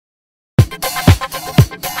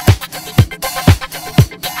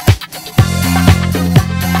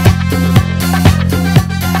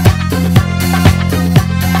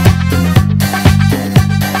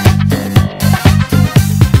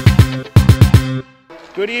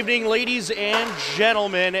Good evening, ladies and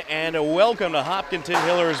gentlemen, and welcome to Hopkinton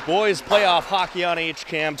Hillers Boys Playoff Hockey on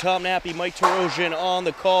HCAM. Tom Nappy, Mike Tarosian on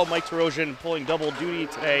the call. Mike Tarosian pulling double duty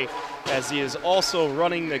today as he is also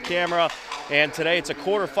running the camera. And today it's a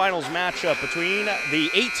quarterfinals matchup between the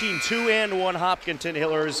 18-2-1 Hopkinton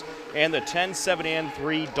Hillers and the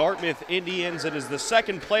 10-7-3 Dartmouth Indians. It is the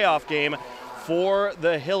second playoff game for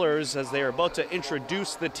the Hillers as they are about to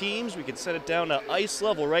introduce the teams. We can set it down to ice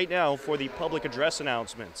level right now for the public address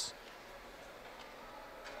announcements.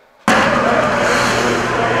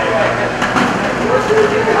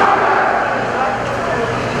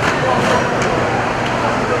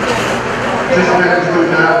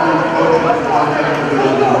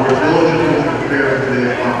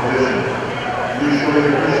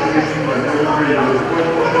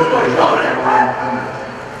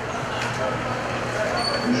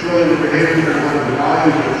 Ensuring the behavior is one of the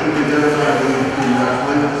values that should be identified within student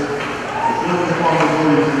athletes. It's no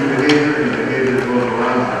responsibility to your behavior and the behavior of those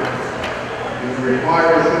around you. If you require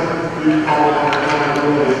assistance, please call upon the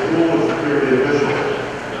accountability school or security official.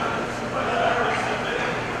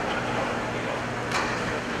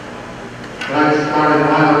 Tonight's starting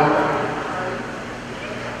lineup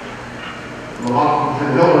from the Hopkinton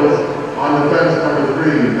Hillers on defense number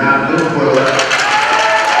 3, Matt Lindquist.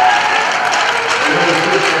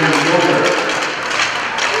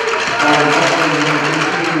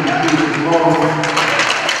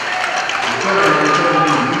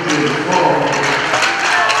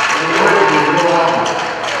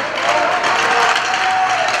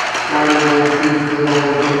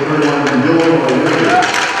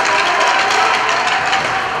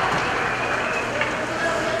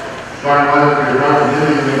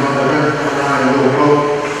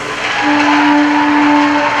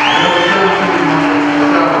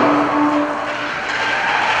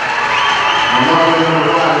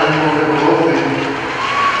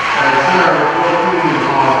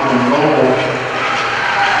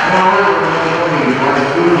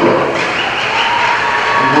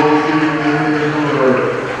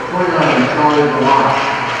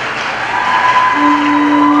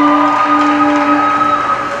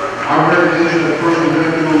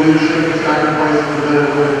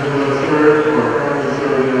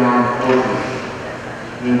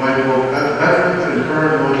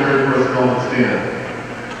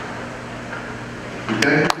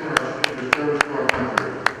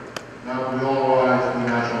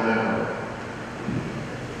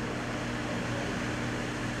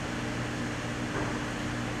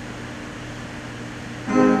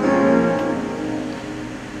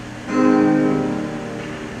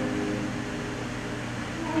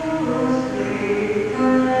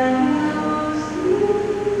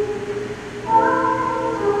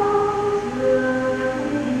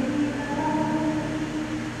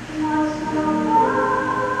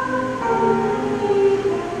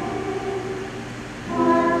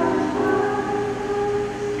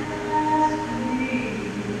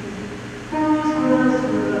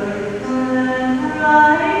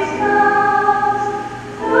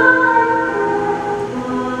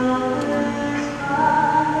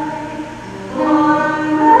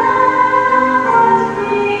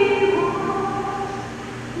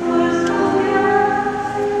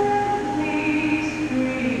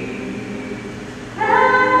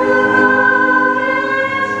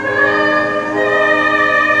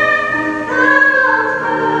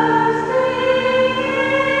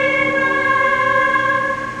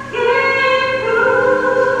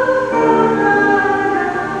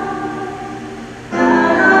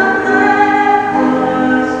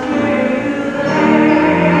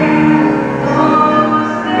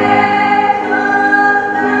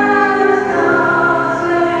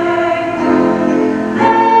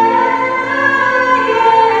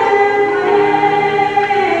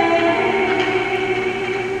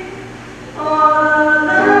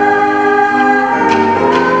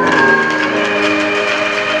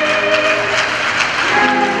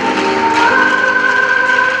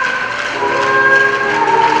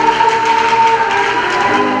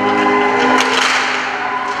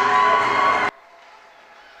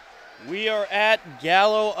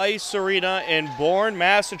 Gallo Ice Arena in Bourne,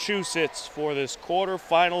 Massachusetts for this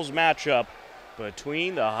quarterfinals matchup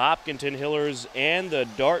between the Hopkinton Hillers and the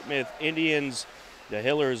Dartmouth Indians. The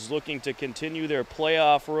Hillers looking to continue their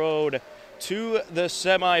playoff road to the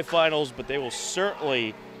semifinals, but they will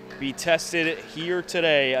certainly be tested here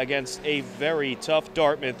today against a very tough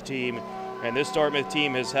Dartmouth team. And this Dartmouth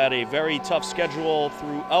team has had a very tough schedule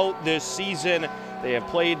throughout this season. They have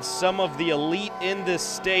played some of the elite in this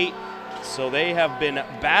state, so they have been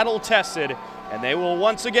battle tested, and they will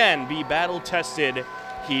once again be battle tested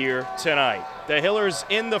here tonight. The Hillers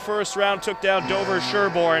in the first round took down Dover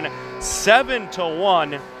Sherborne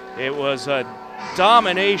 7-1. It was a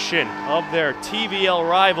domination of their TVL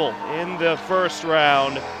rival in the first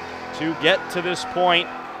round to get to this point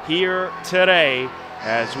here today,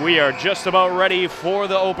 as we are just about ready for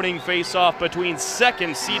the opening face-off between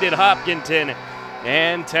second-seeded Hopkinton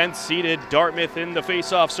and 10th-seeded Dartmouth in the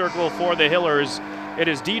face-off circle for the Hillers. It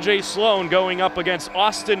is DJ Sloan going up against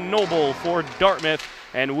Austin Noble for Dartmouth,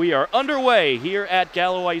 and we are underway here at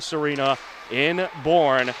Gallo Ice Arena in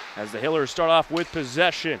Bourne as the Hillers start off with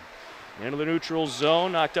possession. Into the neutral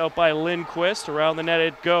zone, knocked out by Lindquist. Around the net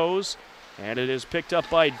it goes, and it is picked up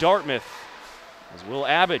by Dartmouth as Will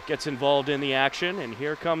Abbott gets involved in the action, and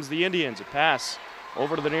here comes the Indians. A pass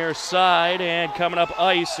over to the near side, and coming up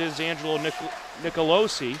ice is Angelo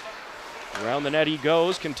Nicolosi. Around the net he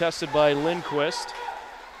goes, contested by Lindquist.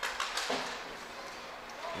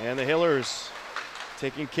 And the Hillers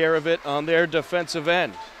taking care of it on their defensive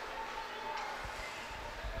end.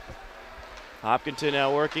 Hopkinton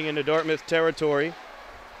now working into Dartmouth territory.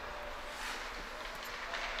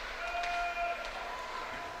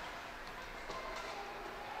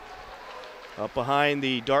 Up behind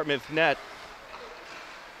the Dartmouth net.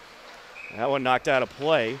 That one knocked out of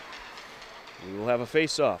play. We will have a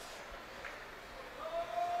face-off.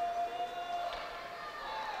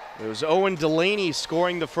 It was Owen Delaney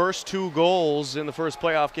scoring the first 2 goals in the first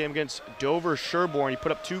playoff game against Dover Sherborne. He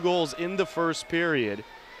put up 2 goals in the first period.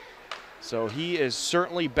 So he is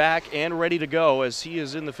certainly back and ready to go as he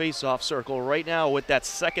is in the face-off circle right now with that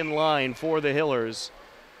second line for the Hillers.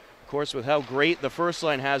 Of course, with how great the first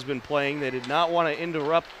line has been playing, they did not want to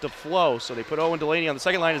interrupt the flow, so they put Owen Delaney on the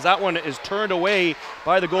second line as that one is turned away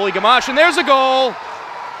by the goalie Gamache, and there's a goal!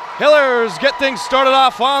 Hillers get things started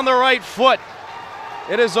off on the right foot.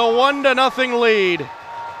 It is a 1-0 lead.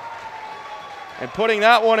 And putting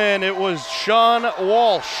that one in, it was Sean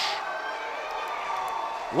Walsh.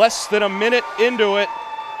 Less than a minute into it,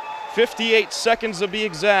 58 seconds to be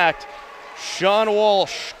exact, Sean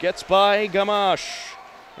Walsh gets by Gamache,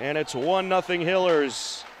 and it's 1-0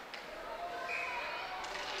 Hillers.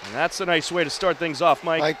 And that's a nice way to start things off,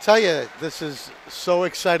 Mike. I tell you, this is so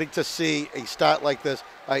exciting to see a start like this.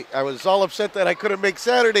 I was all upset that I couldn't make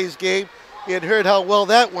Saturday's game. You had heard how well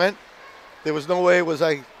that went. There was no way was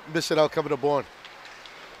I missing out coming to Bourne.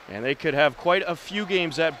 And they could have quite a few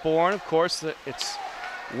games at Bourne. Of course, it's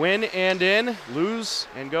win and in, lose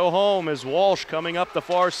and go home as Walsh coming up the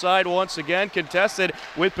far side once again, contested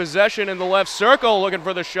with possession in the left circle, looking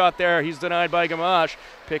for the shot there. He's denied by Gamache.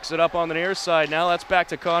 Picks it up on the near side. Now that's back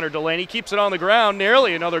to Connor Delaney. Keeps it on the ground.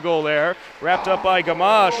 Nearly another goal there. Wrapped up by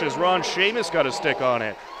Gamache as Ron Seamus got a stick on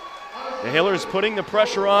it. The Hillers putting the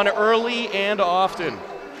pressure on early and often.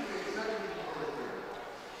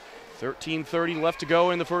 13:30 left to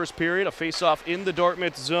go in the first period. A face-off in the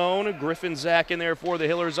Dartmouth zone. Griffin Zach in there for the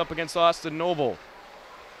Hillers up against Austin Noble.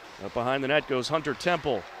 Up behind the net goes Hunter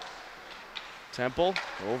Temple. Temple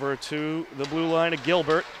over to the blue line of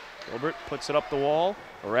Gilbert. Gilbert puts it up the wall.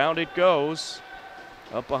 Around it goes.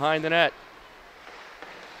 Up behind the net.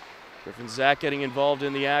 Griffin Zach getting involved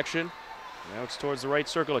in the action. Now it's towards the right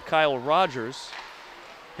circle to Kyle Rogers.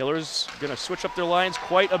 Hillers going to switch up their lines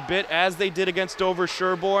quite a bit as they did against Dover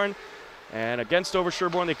Sherborne. And against Dover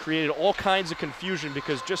Sherborne, they created all kinds of confusion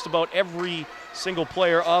because just about every single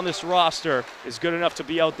player on this roster is good enough to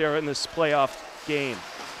be out there in this playoff game.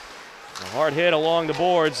 A hard hit along the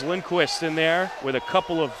boards. Lindquist in there with a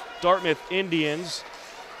couple of Dartmouth Indians.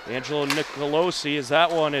 Angelo Nicolosi, as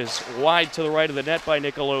that one is wide to the right of the net by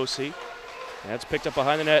Nicolosi. That's picked up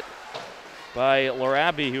behind the net by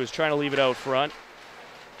Larabi, who was trying to leave it out front.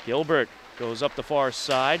 Gilbert goes up the far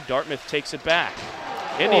side. Dartmouth takes it back.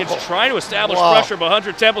 Indians trying to establish pressure, but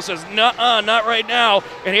Hunter Temple says, nuh-uh, not right now.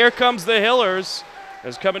 And here comes the Hillers.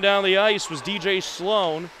 As coming down the ice was DJ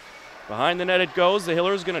Sloan. Behind the net it goes. The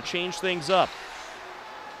Hillers going to change things up.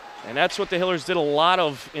 And that's what the Hillers did a lot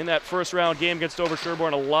of in that first round game against Dover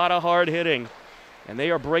Sherborne, a lot of hard hitting. And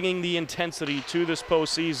they are bringing the intensity to this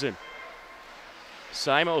postseason.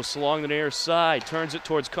 Simos along the near side, turns it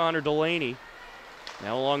towards Connor Delaney.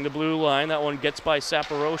 Now along the blue line, that one gets by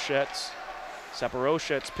Saporoshetz.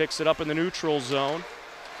 Saporoshetz picks it up in the neutral zone.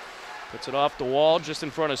 Puts it off the wall just in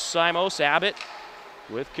front of Simos. Abbott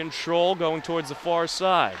with control going towards the far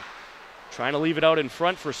side. Trying to leave it out in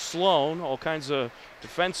front for Sloan. All kinds of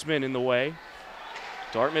defensemen in the way.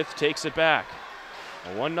 Dartmouth takes it back.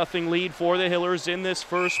 A 1-0 lead for the Hillers in this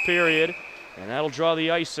first period, and that'll draw the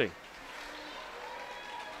icing.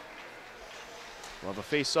 We'll have a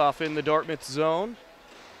face-off in the Dartmouth zone.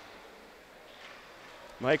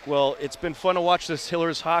 Mike, well, it's been fun to watch this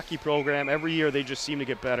Hillers hockey program. Every year they just seem to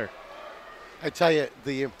get better. I tell you,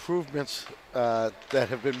 the improvements that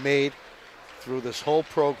have been made through this whole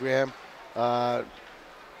program, you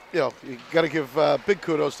know, you got to give big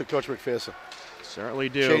kudos to Coach McPherson. Certainly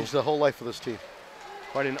do. Changed the whole life of this team.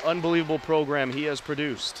 Quite an unbelievable program he has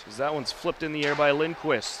produced. As that one's flipped in the air by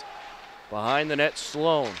Lindquist. Behind the net,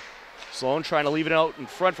 Sloan. Sloan trying to leave it out in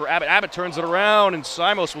front for Abbott. Abbott turns it around, and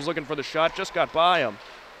Simos was looking for the shot, just got by him.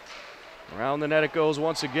 Around the net it goes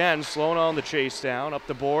once again. Sloan on the chase down. Up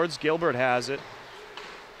the boards, Gilbert has it.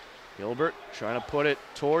 Gilbert trying to put it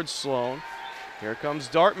towards Sloan. Here comes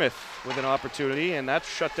Dartmouth with an opportunity, and that's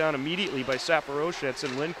shut down immediately by Saporoshetz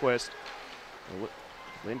and Lindquist.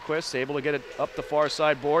 Lindquist able to get it up the far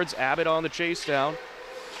side boards. Abbott on the chase down.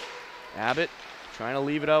 Abbott trying to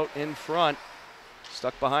leave it out in front.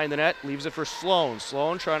 Stuck behind the net, leaves it for Sloan.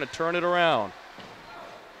 Sloan trying to turn it around.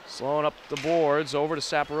 Sloan up the boards, over to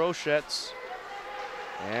Saporoshetz.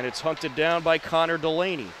 And it's hunted down by Connor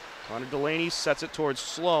Delaney. Connor Delaney sets it towards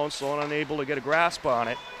Sloan. Sloan unable to get a grasp on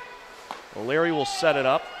it. O'Leary will set it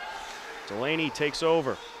up. Delaney takes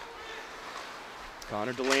over.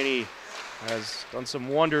 Connor Delaney has done some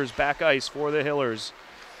wonders back ice for the Hillers.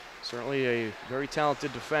 Certainly a very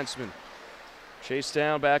talented defenseman. Chased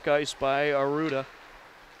down back ice by Aruda.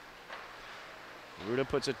 Aruda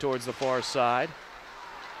puts it towards the far side.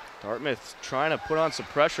 Dartmouth trying to put on some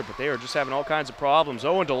pressure, but they are just having all kinds of problems.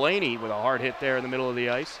 Owen Delaney with a hard hit there in the middle of the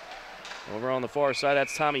ice. Over on the far side,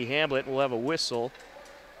 that's Tommy Hamblett. We'll have a whistle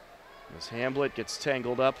as Hamblett gets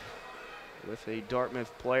tangled up with a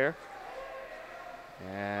Dartmouth player.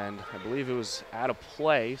 And I believe it was out of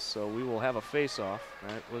play, so we will have a face-off.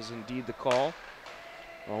 That was indeed the call.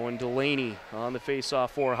 Owen Delaney on the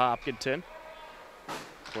face-off for Hopkinton.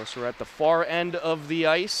 Of course, we're at the far end of the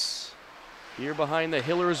ice. Here behind the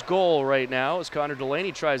Hillers goal right now as Connor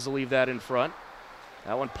Delaney tries to leave that in front.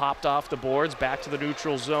 That one popped off the boards. Back to the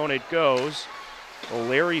neutral zone it goes.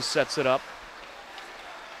 O'Leary sets it up.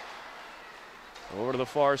 Over to the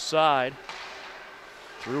far side.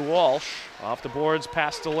 Through Walsh. Off the boards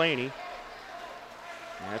past Delaney.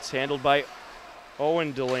 That's handled by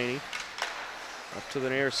Owen Delaney. Up to the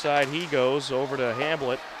near side he goes. Over to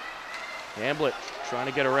Hamblett. Hamblett trying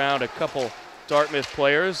to get around a couple Dartmouth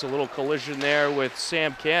players. A little collision there with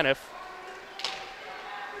Sam Caniff.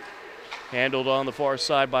 Handled on the far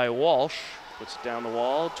side by Walsh. Puts it down the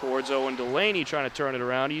wall towards Owen Delaney trying to turn it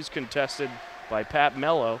around. He's contested by Pat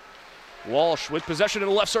Mello. Walsh with possession in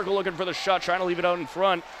the left circle looking for the shot, trying to leave it out in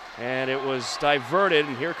front. And it was diverted,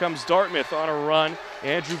 and here comes Dartmouth on a run.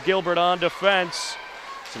 Andrew Gilbert on defense.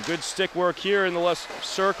 Some good stick work here in the left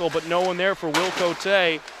circle, but no one there for Will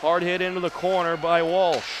Cote. Hard hit into the corner by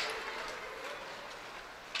Walsh.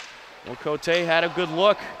 Will Cote had a good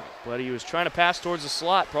look, but he was trying to pass towards the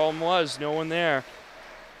slot. Problem was, no one there.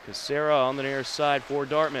 Casera on the near side for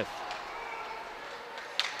Dartmouth.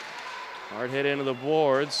 Hard hit into the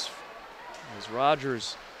boards as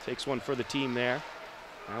Rogers takes one for the team there.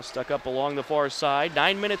 Now stuck up along the far side.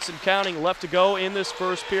 9 minutes and counting left to go in this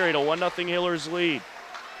first period. A 1-0 Hillers lead.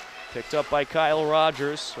 Picked up by Kyle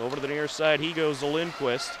Rogers. Over to the near side he goes to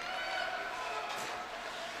Lindquist.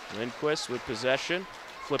 Lindquist with possession.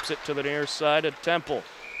 Flips it to the near side of Temple.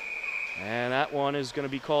 And that one is going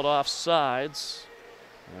to be called offsides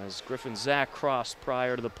as Griffin Zach crossed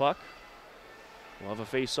prior to the puck. We'll have a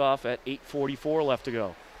face-off at 8:44 left to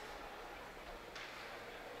go.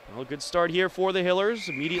 Well, good start here for the Hillers,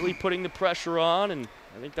 immediately putting the pressure on, and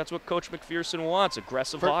I think that's what Coach McPherson wants,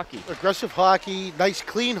 aggressive hockey. Aggressive hockey, nice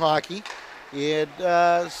clean hockey, and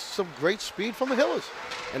some great speed from the Hillers.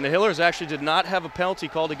 And the Hillers actually did not have a penalty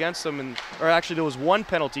called against them, or actually there was one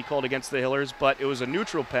penalty called against the Hillers, but it was a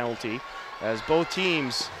neutral penalty, as both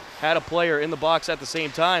teams had a player in the box at the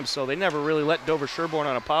same time, so they never really let Dover Sherborne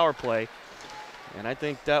on a power play. And I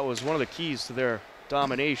think that was one of the keys to their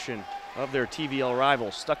domination of their TVL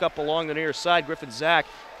rivals. Stuck up along the near side, Griffin Zach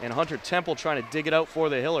and Hunter Temple trying to dig it out for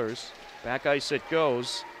the Hillers. Back ice it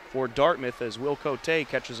goes for Dartmouth as Will Cote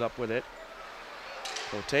catches up with it.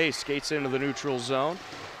 Cote skates into the neutral zone.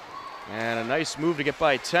 And a nice move to get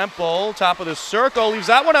by Temple. Top of the circle, leaves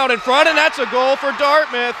that one out in front, and that's a goal for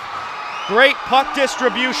Dartmouth. Great puck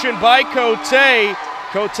distribution by Cote.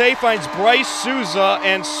 Cote finds Bryce Souza,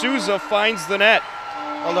 and Souza finds the net.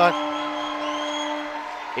 Hold on.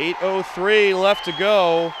 8:03 left to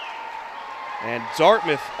go, and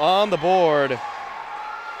Dartmouth on the board.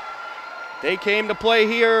 They came to play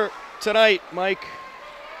here tonight, Mike.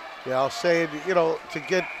 Yeah, I'll say, you know, to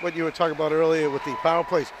get what you were talking about earlier with the power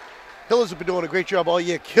plays, Hillers have been doing a great job all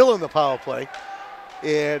year killing the power play,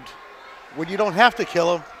 and when you don't have to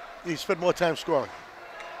kill them, you spend more time scoring.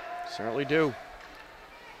 Certainly do.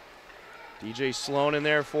 DJ Sloan in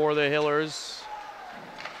there for the Hillers.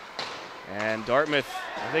 And Dartmouth,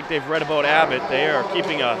 I think they've read about Abbott. They are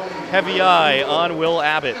keeping a heavy eye on Will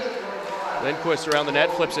Abbott. Lindquist around the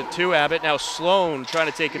net, flips it to Abbott. Now Sloan trying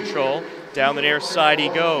to take control. Down the near side he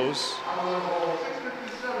goes.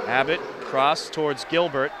 Abbott cross towards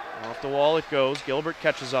Gilbert. Off the wall it goes. Gilbert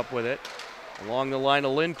catches up with it. Along the line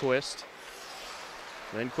of Lindquist.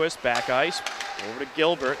 Lindquist back ice. Over to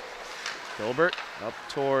Gilbert. Gilbert up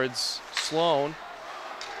towards Sloan.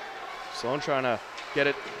 Sloan trying to get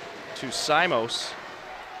it to Simos.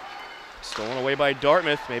 Stolen away by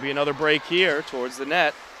Dartmouth. Maybe another break here towards the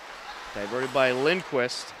net. Diverted by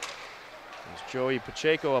Lindquist. There's Joey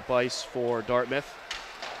Pacheco up ice for Dartmouth.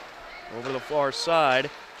 Over the far side.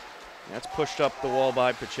 That's pushed up the wall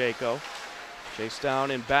by Pacheco. Chased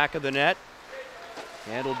down in back of the net.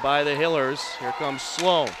 Handled by the Hillers. Here comes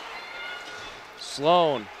Sloan.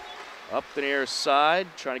 Sloan up the near side,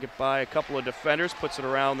 trying to get by a couple of defenders, puts it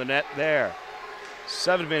around the net there.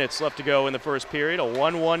 7 minutes left to go in the first period, a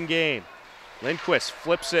 1-1 game. Lindquist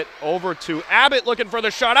flips it over to Abbott, looking for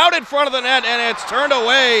the shot out in front of the net, and it's turned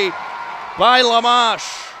away by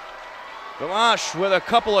Lamache. Lamache with a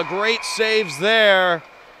couple of great saves there.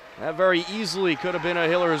 That very easily could have been a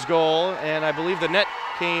Hillers goal, and I believe the net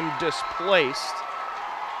came displaced.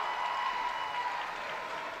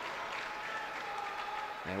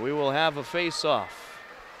 And we will have a face-off.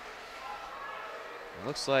 It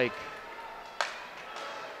looks like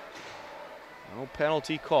no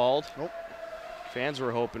penalty called. Nope. Fans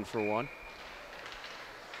were hoping for one.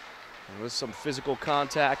 There was some physical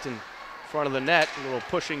contact in front of the net. A little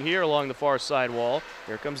pushing here along the far side wall.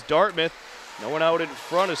 Here comes Dartmouth. No one out in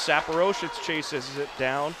front as Saporositz chases it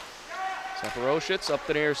down. Saporositz up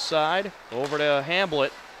the near side. Over to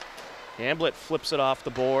Hamblett. Hamblett flips it off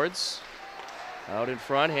the boards. Out in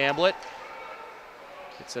front, Hamblett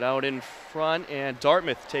gets it out in front, and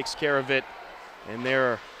Dartmouth takes care of it in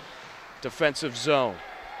their defensive zone.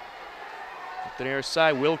 Up the near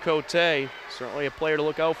side, Will Cote, certainly a player to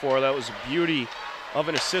look out for. That was a beauty of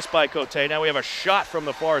an assist by Cote. Now we have a shot from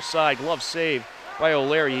the far side, glove save by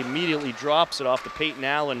O'Leary. He immediately drops it off the Peyton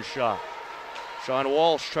Allen shot. Sean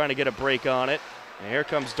Walsh trying to get a break on it. And here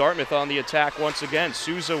comes Dartmouth on the attack once again.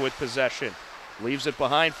 Souza with possession. Leaves it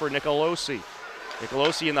behind for Nicolosi.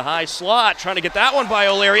 Nicolosi in the high slot, trying to get that one by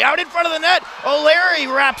O'Leary. Out in front of the net, O'Leary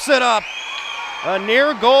wraps it up. A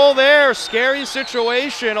near goal there, scary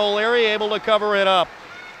situation. O'Leary able to cover it up.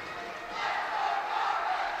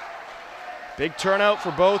 Big turnout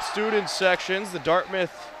for both student sections. The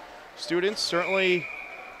Dartmouth students certainly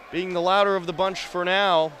being the louder of the bunch for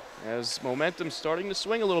now, as momentum starting to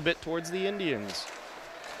swing a little bit towards the Indians.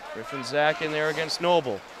 Griffin Zach in there against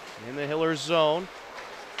Noble. In the Hillers zone.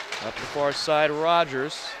 Up the far side,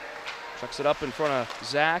 Rogers. Chucks it up in front of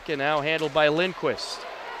Zach, and now handled by Lindquist.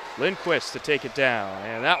 Lindquist to take it down,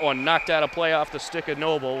 and that one knocked out of play off the stick of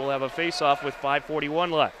Noble. We'll have a face-off with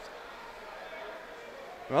 5:41 left.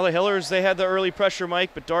 Well, the Hillers, they had the early pressure,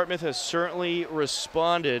 Mike, but Dartmouth has certainly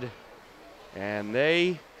responded, and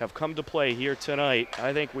they have come to play here tonight.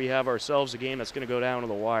 I think we have ourselves a game that's going to go down to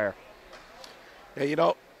the wire. Yeah, you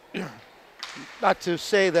know, not to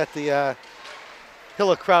say that the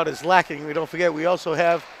Hiller crowd is lacking. We don't forget we also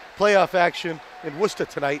have playoff action in Worcester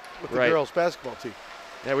tonight with the girls basketball team.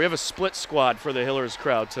 Yeah, we have a split squad for the Hillers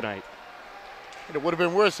crowd tonight. And it would have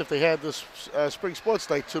been worse if they had this spring sports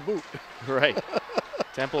night to boot. Right.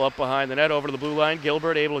 Temple up behind the net over to the blue line.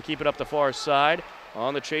 Gilbert able to keep it up the far side.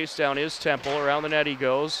 On the chase down is Temple. Around the net he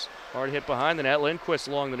goes. Hard hit behind the net. Lindquist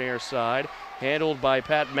along the near side. Handled by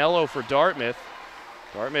Pat Mello for Dartmouth.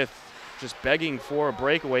 Dartmouth just begging for a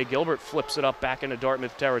breakaway. Gilbert flips it up back into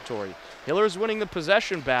Dartmouth territory. Hillers winning the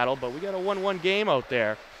possession battle, but we got a 1-1 game out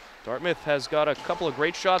there. Dartmouth has got a couple of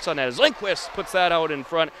great shots on that as Lindquist puts that out in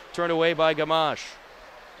front, turned away by Gamache.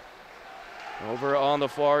 Over on the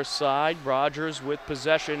far side, Rogers with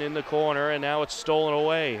possession in the corner, and now it's stolen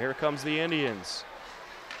away. Here comes the Indians.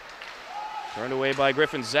 Turned away by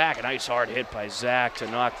Griffin Zach. A nice hard hit by Zach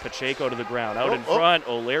to knock Pacheco to the ground. Out in front,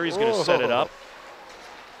 O'Leary's going to set it up.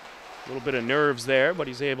 A little bit of nerves there, but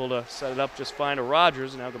he's able to set it up just fine to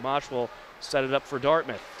Rogers. And now Gamache will set it up for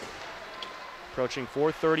Dartmouth. Approaching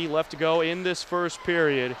 4:30 left to go in this first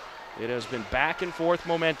period. It has been back and forth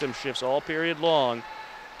momentum shifts all period long.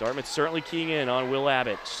 Dartmouth certainly keying in on Will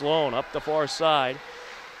Abbott. Sloan up the far side.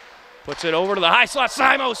 Puts it over to the high slot.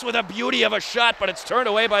 Simos with a beauty of a shot, but it's turned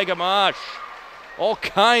away by Gamache. All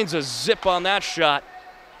kinds of zip on that shot.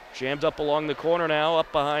 Jammed up along the corner now,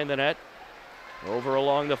 up behind the net. Over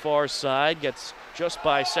along the far side, gets just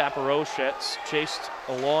by Saporositz, chased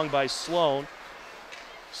along by Sloan.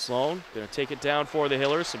 Sloan going to take it down for the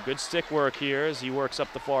Hillers. Some good stick work here as he works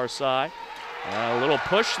up the far side. A little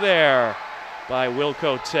push there by Will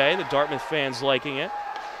Cote. The Dartmouth fans liking it.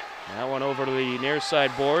 That one over to the near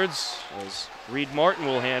side boards as Reed Martin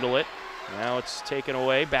will handle it. Now it's taken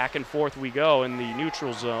away. Back and forth we go in the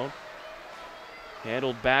neutral zone.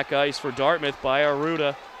 Handled back ice for Dartmouth by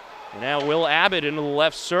Arruda. And now Will Abbott into the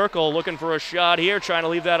left circle, looking for a shot here, trying to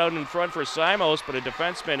leave that out in front for Simos, but a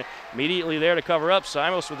defenseman immediately there to cover up.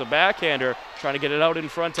 Simos with a backhander, trying to get it out in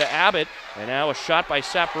front to Abbott. And now a shot by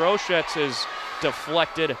Saproshets is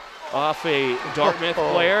deflected off a Dartmouth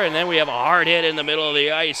player. And then we have a hard hit in the middle of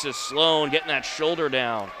the ice as Sloan getting that shoulder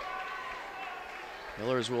down.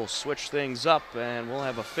 Hillers will switch things up, and we'll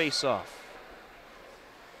have a face-off.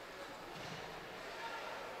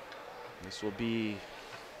 This will be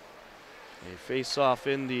a face-off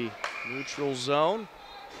in the neutral zone.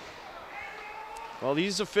 Well,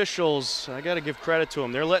 these officials, I got to give credit to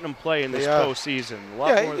them. They're letting them play in this postseason.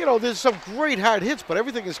 Yeah, you know, there's some great hard hits, but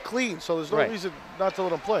everything is clean, so there's no reason not to let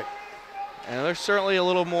them play. And they're certainly a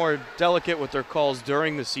little more delicate with their calls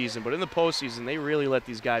during the season, but in the postseason, they really let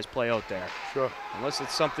these guys play out there. Sure. Unless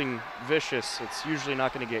it's something vicious, it's usually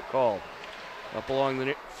not going to get called. Up along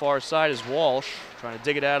the far side is Walsh, trying to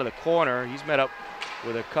dig it out of the corner. He's met up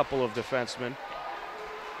with a couple of defensemen.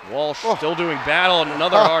 Walsh still doing battle, and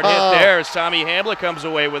another hard hit there as Tommy Hamblett comes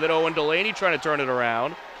away with it. Owen Delaney trying to turn it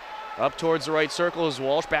around. Up towards the right circle is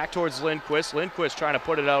Walsh, back towards Lindquist. Lindquist trying to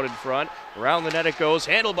put it out in front. Around the net it goes,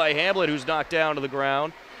 handled by Hamblett, who's knocked down to the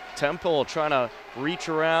ground. Temple trying to reach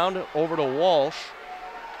around over to Walsh.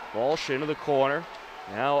 Walsh into the corner.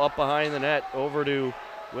 Now up behind the net over to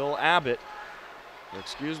Will Abbott. Or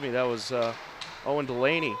excuse me, that was Owen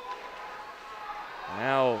Delaney.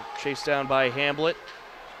 Now chased down by Hamblett.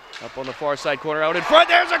 Up on the far side corner, out in front,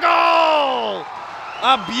 there's a goal!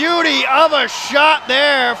 A beauty of a shot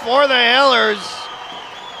there for the Hillers.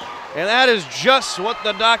 And that is just what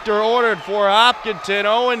the doctor ordered for Hopkinton.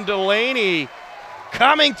 Owen Delaney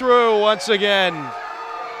coming through once again.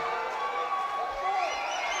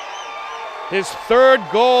 His third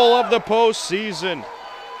goal of the postseason.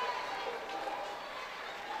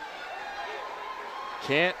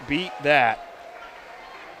 Can't beat that.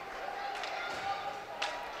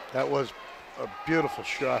 That was a beautiful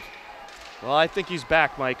shot. Well, I think he's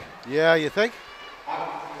back, Mike. Yeah, you think?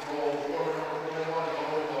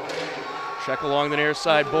 Check along the near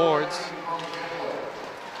side boards.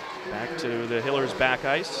 Back to the Hillers back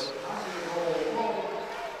ice.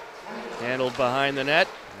 Handled behind the net.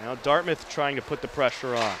 Now Dartmouth trying to put the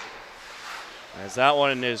pressure on. As that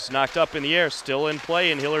one is knocked up in the air, still in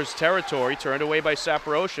play in Hillers territory, turned away by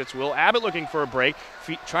Saproshets. Will Abbott looking for a break,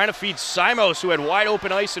 trying to feed Simos, who had wide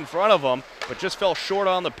open ice in front of him, but just fell short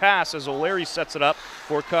on the pass as O'Leary sets it up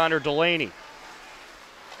for Connor Delaney.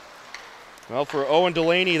 Well, for Owen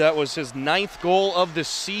Delaney, that was his 9th goal of the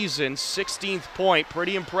season, 16th point.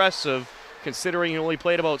 Pretty impressive, considering he only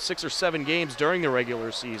played about 6 or 7 games during the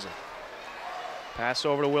regular season. Pass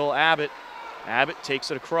over to Will Abbott. Abbott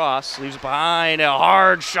takes it across, leaves it behind. A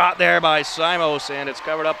hard shot there by Simos, and it's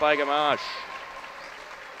covered up by Gamache.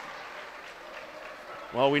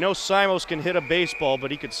 Well, we know Simos can hit a baseball,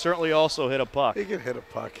 but he could certainly also hit a puck. He can hit a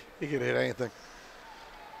puck. He can hit anything.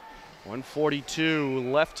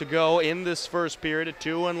 1:42 left to go in this first period. A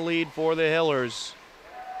 2-1 lead for the Hillers.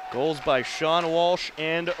 Goals by Sean Walsh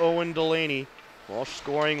and Owen Delaney. Walsh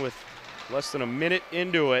scoring with less than a minute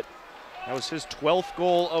into it. That was his 12th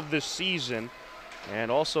goal of the season,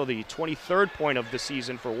 and also the 23rd point of the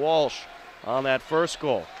season for Walsh on that first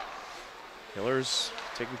goal. Hillers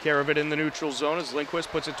taking care of it in the neutral zone as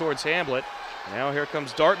Lindquist puts it towards Hamblett. Now here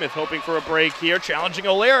comes Dartmouth hoping for a break here, challenging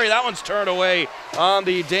O'Leary. That one's turned away on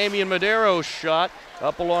the Damian Madero shot.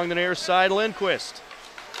 Up along the near side, Lindquist.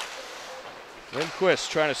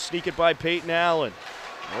 Lindquist trying to sneak it by Peyton Allen.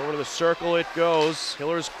 Over to the circle it goes.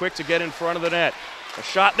 Hillers quick to get in front of the net. A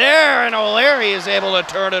shot there, and O'Leary is able to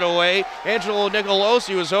turn it away. Angelo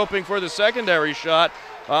Nicolosi was hoping for the secondary shot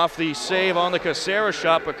off the save on the Casera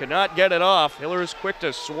shot, but could not get it off. Hillers quick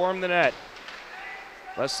to swarm the net.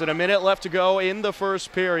 Less than a minute left to go in the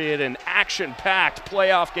first period. An action-packed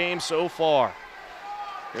playoff game so far.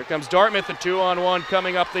 Here comes Dartmouth, a 2-on-1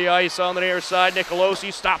 coming up the ice on the near side.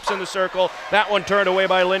 Nicolosi stops in the circle. That one turned away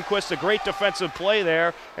by Lindquist. A great defensive play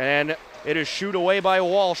there, and it is shooed away by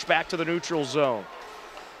Walsh back to the neutral zone.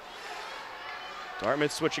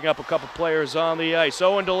 Dartmouth switching up a couple players on the ice.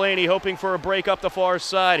 Owen Delaney hoping for a break up the far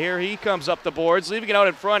side. Here he comes up the boards, leaving it out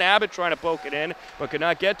in front. Abbott trying to poke it in, but could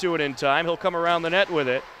not get to it in time. He'll come around the net with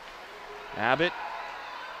it. Abbott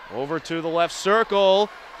over to the left circle.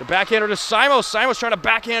 The backhander to Simos. Simos trying to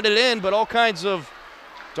backhand it in, but all kinds of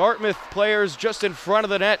Dartmouth players just in front of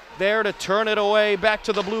the net, there to turn it away. Back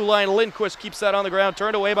to the blue line. Lindquist keeps that on the ground.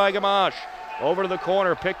 Turned away by Gamache. Over to the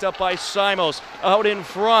corner, picked up by Simos. Out in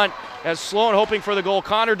front as Sloan hoping for the goal.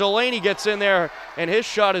 Connor Delaney gets in there, and his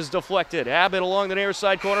shot is deflected. Abbott along the near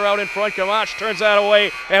side corner out in front. Gamache turns that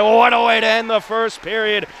away, and what a way to end the first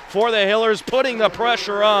period for the Hillers, putting the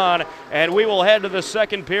pressure on. And we will head to the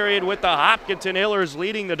second period with the Hopkinton Hillers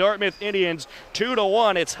leading the Dartmouth Indians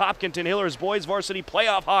 2-1. It's Hopkinton Hillers boys varsity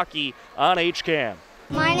playoff hockey on HCAM.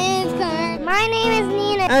 My name is Connor. My name is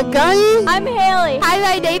Nina. I'm Haley. Hi,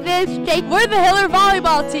 my name is Jake. We're the Hiller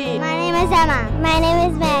volleyball team. My name is Emma. My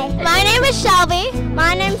name is May. My name is Shelby.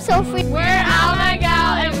 My name is Sophie. We're Alma and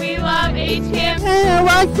Gal, and we love HCAM. We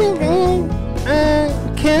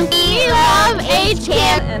love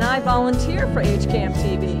HCAM. And I volunteer for HCAM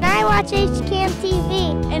TV. And I watch HCAM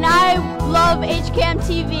TV. And I love HCAM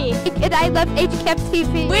TV. And I love HCAM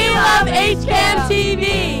TV. We love HCAM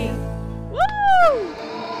TV. Woo!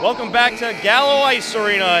 Welcome back to Gallo Ice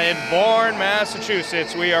Arena in Bourne,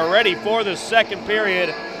 Massachusetts. We are ready for the second period.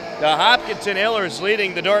 The Hopkinton Hillers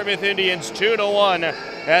leading the Dartmouth Indians 2-1.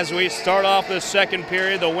 As we start off the second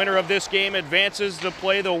period, the winner of this game advances to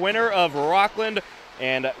play the winner of Rockland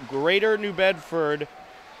and Greater New Bedford,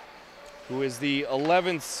 who is the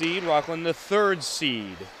 11th seed, Rockland the 3rd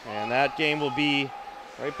seed. And that game will be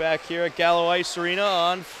right back here at Gallo Ice Arena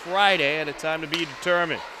on Friday at a time to be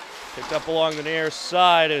determined. Picked up along the near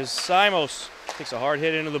side as Simos takes a hard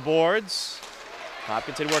hit into the boards.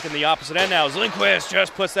 Hopkinton working the opposite end now as Lindquist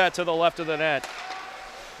just puts that to the left of the net.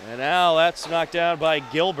 And now that's knocked down by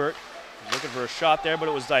Gilbert. Looking for a shot there, but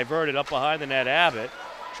it was diverted up behind the net. Abbott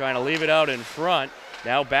trying to leave it out in front.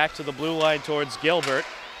 Now back to the blue line towards Gilbert.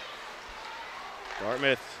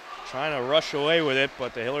 Dartmouth trying to rush away with it,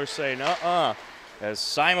 but the Hillers say nuh-uh, as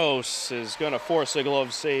Simos is going to force a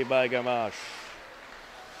glove save by Gamache.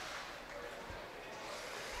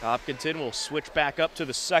 Hopkinton will switch back up to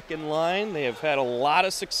the second line. They have had a lot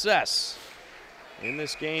of success in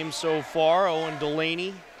this game so far. Owen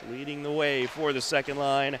Delaney leading the way for the second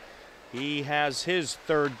line. He has his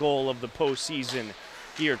 3rd goal of the postseason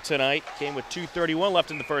here tonight. Came with 2:31 left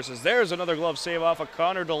in the first. As there's another glove save off a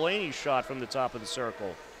Connor Delaney shot from the top of the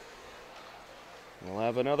circle. We'll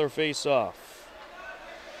have another face-off.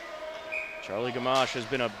 Charlie Gamache has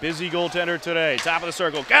been a busy goaltender today. Top of the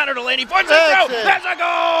circle. Connor Delaney forces it through. There's a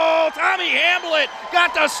goal. Tommy Hamblett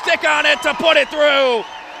got the stick on it to put it through.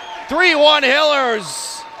 3-1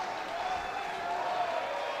 Hillers.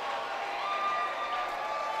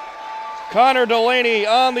 Connor Delaney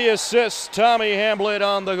on the assist. Tommy Hamblett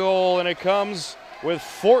on the goal, and it comes with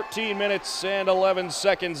 14 minutes and 11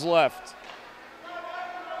 seconds left.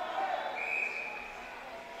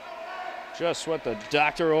 Just what the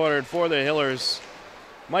doctor ordered for the Hillers.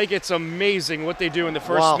 Mike, it's amazing what they do in the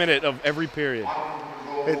first minute of every period.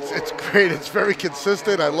 It's great. It's very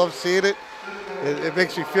consistent. I love seeing it. It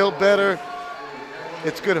makes me feel better.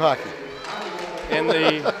 It's good hockey. In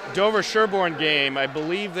the Dover-Sherborne game, I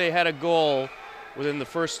believe they had a goal within the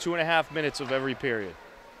first 2.5 minutes of every period.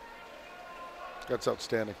 That's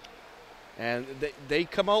outstanding. And they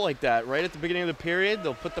come out like that right at the beginning of the period.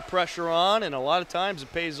 They'll put the pressure on, and a lot of times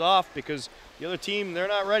it pays off because the other team, they're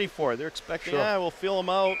not ready for it. They're expecting, we'll feel them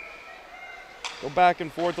out, go back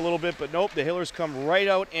and forth a little bit, but nope, the Hillers come right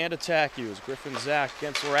out and attack you. As Griffin Zach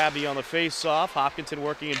against Larrabee on the face-off. Hopkinton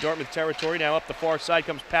working in Dartmouth territory. Now up the far side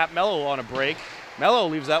comes Pat Mello on a break. Mello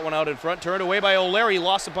leaves that one out in front, turned away by O'Leary,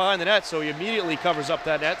 lost it behind the net, so he immediately covers up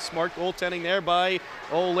that net. Smart goaltending there by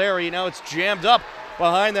O'Leary. Now it's jammed up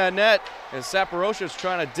behind that net, and Saporosha's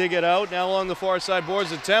trying to dig it out. Now along the far side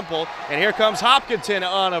boards of Temple, and here comes Hopkinton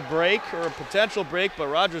on a break, or a potential break, but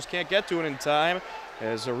Rogers can't get to it in time,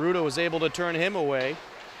 as Aruda was able to turn him away.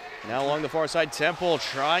 Now along the far side, Temple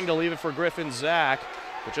trying to leave it for Griffin Zach,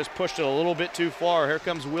 but just pushed it a little bit too far. Here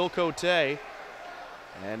comes Will Cote,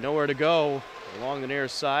 and nowhere to go along the near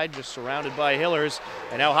side, just surrounded by Hillers.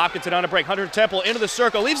 And now Hopkinton on a break. Hunter Temple into the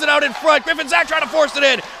circle, leaves it out in front. Griffin Zach trying to force it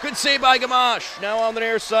in. Good save by Gamache. Now on the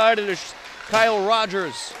near side, it is Kyle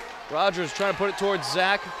Rogers. Rogers trying to put it towards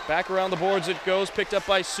Zach. Back around the boards it goes, picked up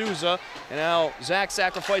by Souza. And now Zach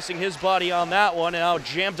sacrificing his body on that one, and now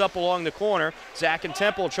jammed up along the corner. Zach and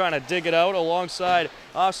Temple trying to dig it out alongside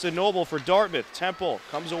Austin Noble for Dartmouth. Temple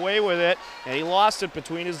comes away with it, and he lost it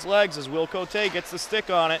between his legs as Will Cote gets the stick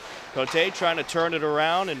on it. Cote trying to turn it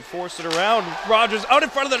around and force it around. Rogers out in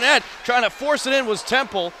front of the net, trying to force it in was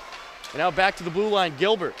Temple. And now back to the blue line,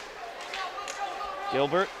 Gilbert.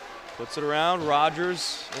 Gilbert puts it around.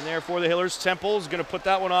 Rogers in there for the Hillers. Temple is going to put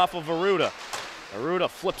that one off of Aruda. Aruda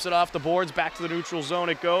flips it off the boards. Back to the neutral zone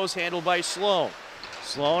it goes. Handled by Sloan.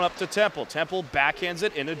 Sloan up to Temple. Temple backhands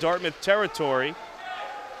it into Dartmouth territory.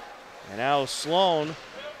 And now Sloan,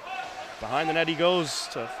 behind the net he goes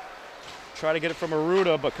to try to get it from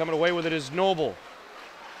Aruda, but coming away with it is Noble.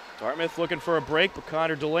 Dartmouth looking for a break, but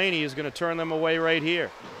Connor Delaney is going to turn them away right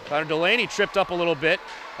here. Connor Delaney tripped up a little bit,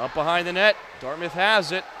 up behind the net. Dartmouth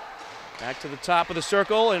has it. Back to the top of the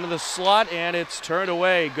circle, into the slot, and it's turned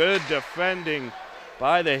away. Good defending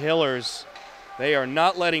by the Hillers. They are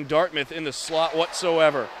not letting Dartmouth in the slot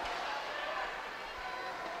whatsoever.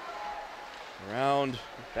 Around,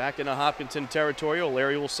 back into Hopkinton territory.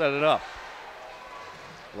 O'Leary will set it up.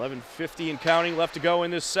 11:50 and counting left to go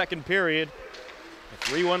in this second period. A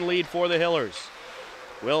 3-1 lead for the Hillers.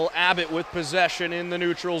 Will Abbott with possession in the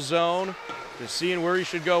neutral zone. Just seeing where he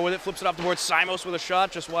should go with it. Flips it off the board. Simos with a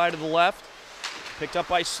shot just wide to the left. Picked up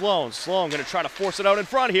by Sloan. Sloan going to try to force it out in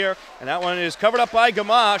front here. And that one is covered up by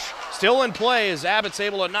Gamache. Still in play as Abbott's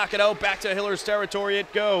able to knock it out. Back to Hillers territory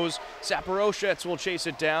it goes. Saporoshetz will chase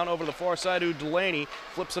it down over the far side to Delaney.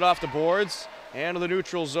 Flips it off the boards. And to the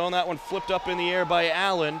neutral zone. That one flipped up in the air by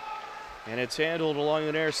Allen. And it's handled along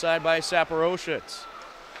the near side by Saporoshetz.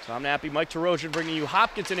 Tom Nappy, Mike Tarosian bringing you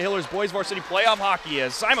Hopkinton Hillers boys varsity playoff hockey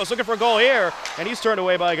as Simos looking for a goal here, and he's turned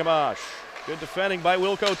away by Gamache. Good defending by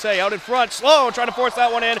Will Cote out in front. Sloan trying to force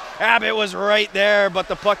that one in. Abbott was right there, but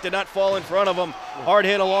the puck did not fall in front of him. Hard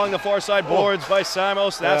hit along the far side boards by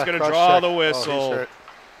Simos. That's going to draw the whistle.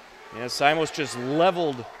 Yeah, Simos just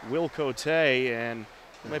leveled Will Cote, and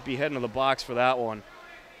he might be heading to the box for that one.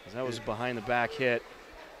 That was behind the back hit.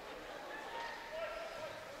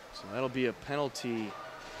 So that'll be a penalty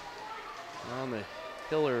on the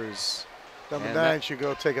Hillers. Number 9 should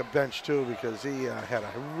go take a bench too because he had a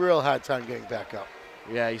real hard time getting back up.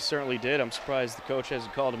 Yeah, he certainly did. I'm surprised the coach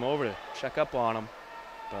hasn't called him over to check up on him.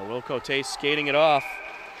 But Will Cote skating it off.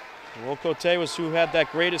 Will Cote was who had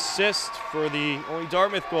that great assist for the only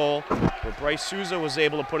Dartmouth goal, where Bryce Souza was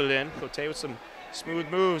able to put it in. Cote with some smooth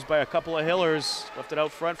moves by a couple of Hillers. Left it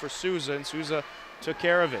out front for Souza, and Souza took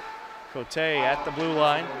care of it. Cote at the blue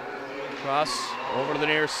line. Cross over to the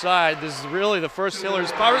near side. This is really the first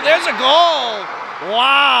Hillers power. There's a goal!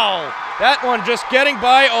 Wow! That one just getting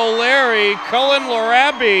by O'Leary. Cullen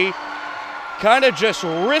Larabi kind of just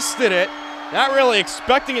wristed it. Not really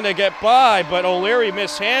expecting it to get by, but O'Leary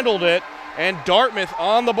mishandled it, and Dartmouth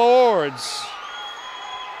on the boards.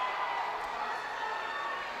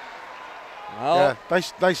 Well, yeah,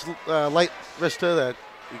 nice light wrister that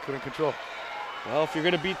he couldn't control. Well, if you're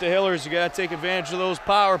going to beat the Hillers, you got to take advantage of those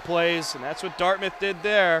power plays, and that's what Dartmouth did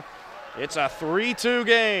there. It's a 3-2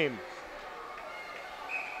 game.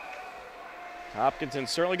 Hopkinton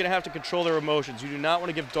certainly going to have to control their emotions. You do not want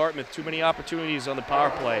to give Dartmouth too many opportunities on the power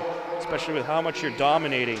play, especially with how much you're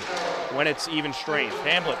dominating when it's even strength.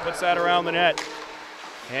 Hamblett puts that around the net.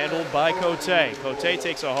 Handled by Cote. Cote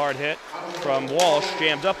takes a hard hit from Walsh,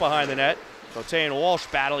 jammed up behind the net. Cote and Walsh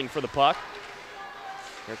battling for the puck.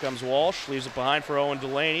 Here comes Walsh, leaves it behind for Owen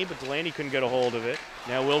Delaney, but Delaney couldn't get a hold of it.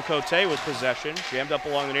 Now Will Cote with possession, jammed up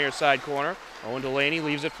along the near side corner. Owen Delaney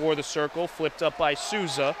leaves it for the circle, flipped up by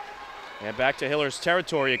Souza. And back to Hillers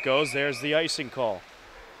territory it goes. There's the icing call.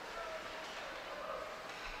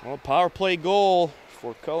 Well, power play goal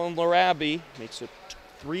for Cullen Larabi makes it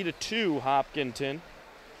 3-2 Hopkinton.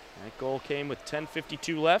 That goal came with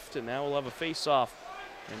 10:52 left, and now we'll have a face-off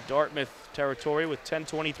in Dartmouth territory with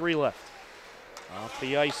 10:23 left. Off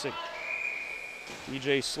the icing.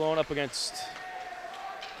 DJ Sloan up against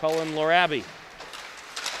Cullen Larabi.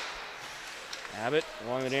 Abbott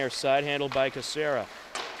along the near side, handled by Casera.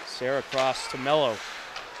 Sarah cross to Mello.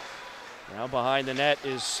 Now behind the net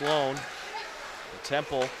is Sloan.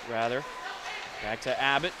 Temple, rather. Back to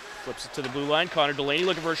Abbott. Flips it to the blue line. Connor Delaney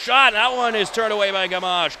looking for a shot. That one is turned away by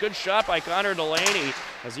Gamache. Good shot by Connor Delaney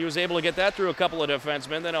as he was able to get that through a couple of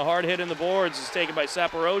defensemen. Then a hard hit in the boards is taken by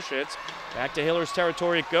Saporoshetz. Back to Hillers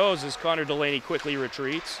territory it goes as Connor Delaney quickly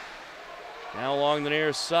retreats. Now along the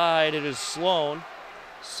near side it is Sloan.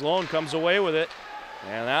 Sloan comes away with it.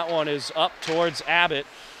 And that one is up towards Abbott.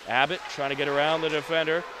 Abbott trying to get around the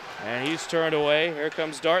defender. And he's turned away. Here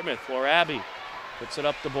comes Dartmouth. Larabi puts it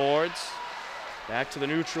up the boards. Back to the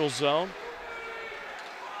neutral zone.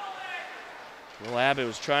 Will Abbott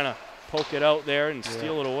was trying to poke it out there and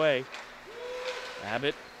steal it away.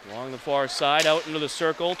 Abbott along the far side, out into the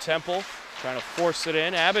circle. Temple trying to force it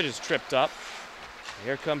in. Abbott is tripped up.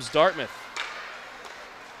 Here comes Dartmouth.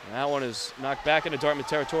 And that one is knocked back into Dartmouth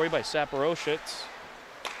territory by Saporoshetz.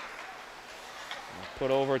 Put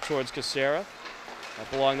over towards Casera.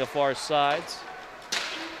 Up along the far sides.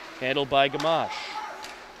 Handled by Gamache.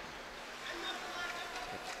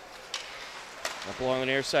 Up along the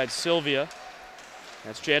near side, Sylvia.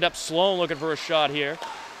 That's jammed up. Sloan looking for a shot here.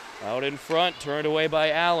 Out in front, turned away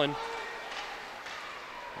by Allen.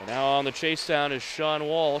 And now on the chase down is Sean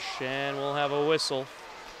Walsh, and we'll have a whistle.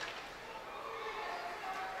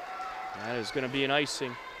 That is going to be an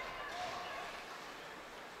icing.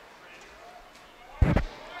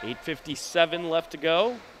 8:57 left to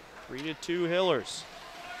go. 3-2 Hillers.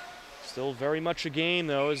 Still very much a game,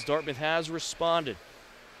 though, as Dartmouth has responded.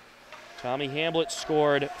 Tommy Hamblett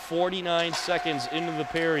scored 49 seconds into the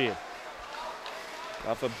period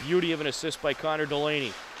off a beauty of an assist by Connor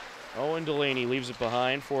Delaney. Owen Delaney leaves it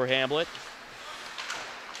behind for Hamblett.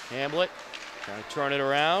 Hamblett trying to turn it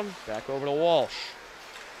around. Back over to Walsh.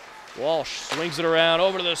 Walsh swings it around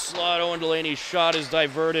over to the slot. Owen Delaney's shot is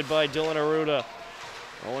diverted by Dylan Arruda.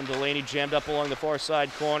 Owen Delaney jammed up along the far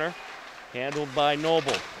side corner. Handled by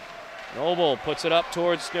Noble. Noble puts it up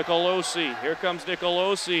towards Nicolosi. Here comes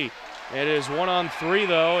Nicolosi. It is 1-on-3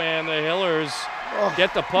 though, and the Hillers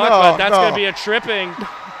get the puck, but that's going to be a tripping.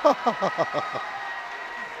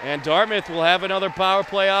 And Dartmouth will have another power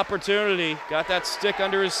play opportunity. Got that stick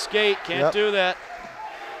under his skate, can't do that.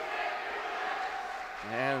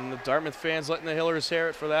 And the Dartmouth fans letting the Hillers hear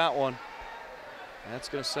it for that one. That's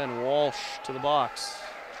going to send Walsh to the box.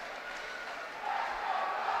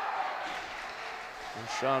 And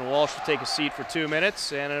Sean Walsh will take a seat for 2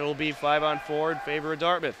 minutes, and it'll be 5-on-4 in favor of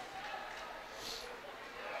Dartmouth.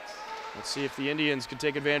 Let's see if the Indians can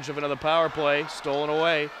take advantage of another power play. Stolen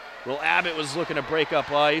away. Will Abbott was looking to break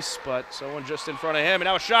up ice, but someone just in front of him. And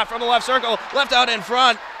now a shot from the left circle, left out in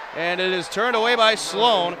front. And it is turned away by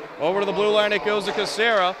Sloan. Over to the blue line it goes to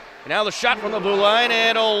Casera. And now the shot from the blue line,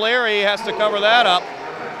 and O'Leary has to cover that up.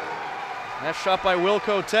 That shot by Will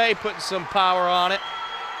Cote, putting some power on it.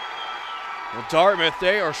 Well, Dartmouth,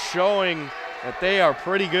 they are showing that they are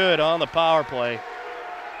pretty good on the power play.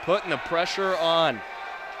 Putting the pressure on.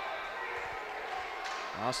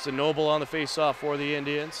 Austin Noble on the faceoff for the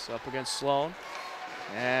Indians, up against Sloan.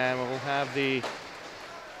 And we'll have the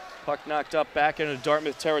puck knocked up back into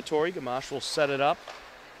Dartmouth territory. Gamache will set it up.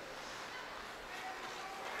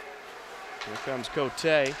 Here comes Cote.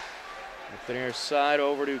 Up the near side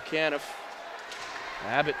over to Caniff.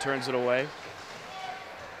 Abbott turns it away.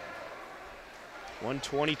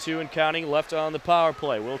 1:22 and counting left on the power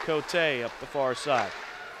play. Will Cote up the far side.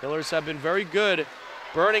 Hillers have been very good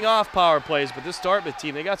burning off power plays, but this Dartmouth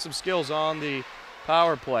team, they got some skills on the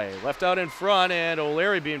power play. Left out in front, and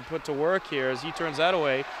O'Leary being put to work here as he turns that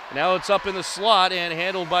away. And now it's up in the slot and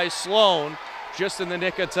handled by Sloan just in the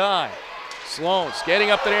nick of time. Sloan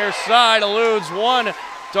skating up the near side, eludes one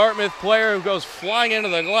Dartmouth player who goes flying into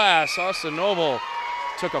the glass. Austin Noble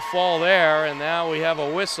took a fall there, and now we have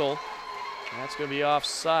a whistle. That's going to be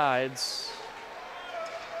offsides.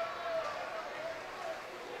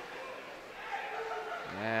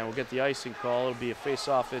 And we'll get the icing call. It'll be a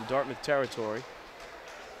face-off in Dartmouth territory.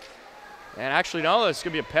 And actually, no, it's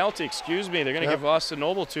going to be a penalty. Excuse me. They're going to give Austin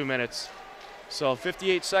Noble 2 minutes. So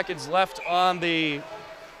 58 seconds left on the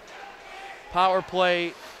power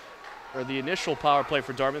play, or the initial power play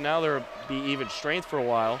for Dartmouth. Now there'll be even strength for a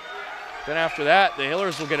while. Then after that, the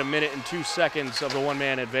Hillers will get 1 minute and 2 seconds of the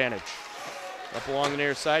one-man advantage. Up along the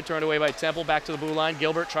near side, turned away by Temple, back to the blue line.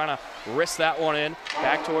 Gilbert trying to wrist that one in,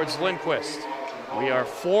 back towards Lindquist. We are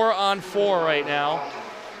 4-on-4 right now.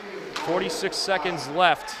 46 seconds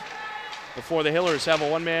left before the Hillers have a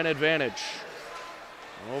one-man advantage.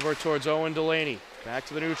 Over towards Owen Delaney. Back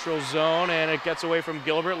to the neutral zone, and it gets away from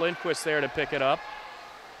Gilbert. Lindquist there to pick it up.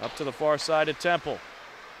 Up to the far side of Temple.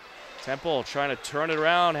 Temple trying to turn it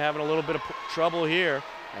around, having a little bit of trouble here,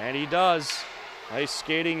 and he does. Nice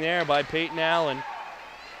skating there by Peyton Allen.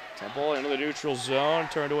 Temple into the neutral zone,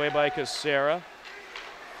 turned away by Casera.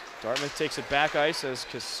 Dartmouth takes it back ice as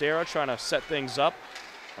Casera trying to set things up.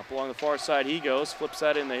 Up along the far side he goes, flips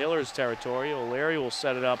that in the Hillers territory. O'Leary will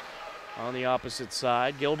set it up on the opposite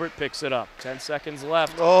side. Gilbert picks it up. 10 seconds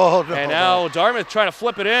left. Oh, no. And now Dartmouth trying to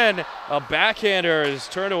flip it in. A backhander is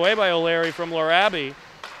turned away by O'Leary from Larabi.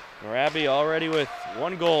 Larabi already with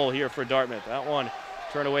 1 goal here for Dartmouth. That one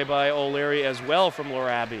turned away by O'Leary as well from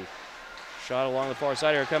Larabi. Shot along the far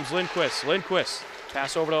side. Here comes Lindquist. Lindquist.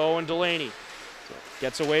 Pass over to Owen Delaney.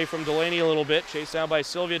 Gets away from Delaney a little bit. Chased down by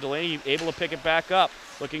Sylvia. Delaney able to pick it back up.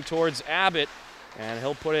 Looking towards Abbott. And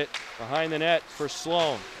he'll put it behind the net for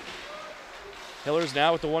Sloan. Hillers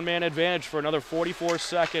now with the one-man advantage for another 44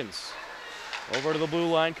 seconds. Over to the blue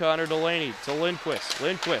line, Connor Delaney to Lindquist.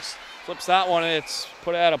 Lindquist flips that one, and it's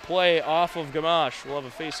put out of play off of Gamache. We'll have a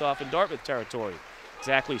face-off in Dartmouth territory.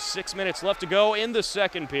 Exactly 6 minutes left to go in the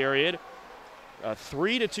second period. A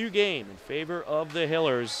 3-2 game in favor of the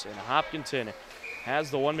Hillers, and Hopkinton has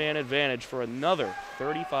the one-man advantage for another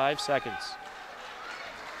 35 seconds.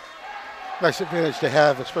 Nice advantage to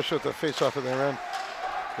have, especially with the face-off in their end.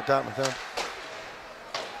 The Dartmouth end.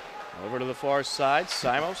 Over to the far side,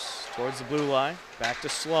 Simos towards the blue line, back to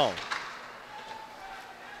Sloan.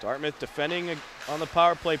 Dartmouth defending on the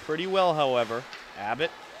power play pretty well, however. Abbott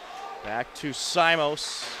back to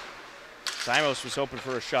Simos. Simos was hoping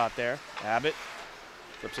for a shot there. Abbott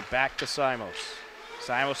flips it back to Simos.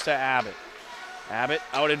 Simos to Abbott. Abbott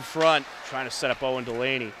out in front, trying to set up Owen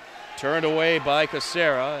Delaney. Turned away by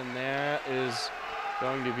Casera, and that is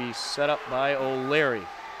going to be set up by O'Leary.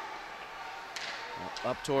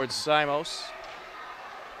 Up towards Simos.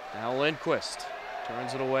 Now Lindquist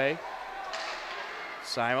turns it away.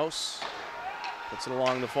 Simos puts it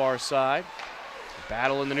along the far side.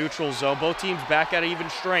 Battle in the neutral zone. Both teams back at even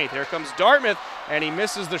strength. Here comes Dartmouth, and he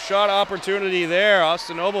misses the shot opportunity there.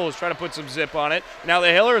 Austin Noble was trying to put some zip on it. Now the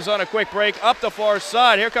Hillers on a quick break up the far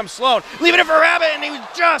side. Here comes Sloan. Leaving it for Abbott, and he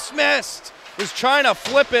just missed. Was trying to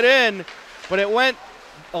flip it in, but it went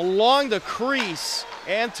along the crease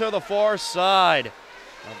and to the far side.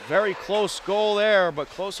 A very close goal there, but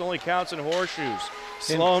close only counts in horseshoes.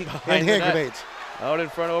 Sloan behind the net. Grenades. Out in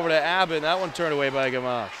front over to Abbott, and that one turned away by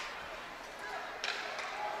Gamache.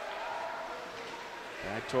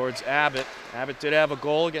 Back towards Abbott. Abbott did have a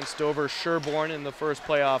goal against Dover Sherborne in the first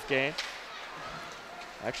playoff game.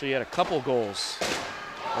 Actually, he had a couple goals.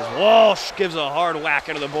 As Walsh gives a hard whack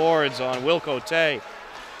into the boards on Will Cote.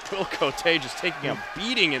 Will Cote just taking a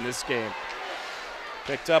beating in this game.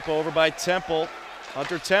 Picked up over by Temple.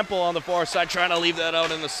 Hunter Temple on the far side trying to leave that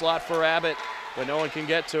out in the slot for Abbott, but no one can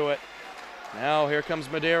get to it. Now here comes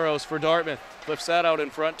Medeiros for Dartmouth. Flips that out in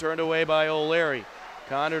front, turned away by O'Leary.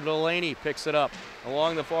 Connor Delaney picks it up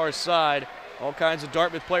along the far side. All kinds of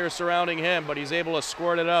Dartmouth players surrounding him, but he's able to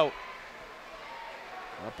squirt it out.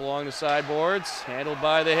 Up along the sideboards, handled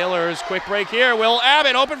by the Hillers. Quick break here. Will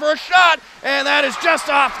Abbott open for a shot, and that is just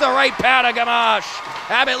off the right pad of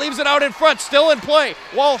Gamache. Abbott leaves it out in front, still in play.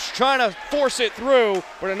 Walsh trying to force it through,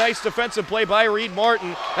 but a nice defensive play by Reed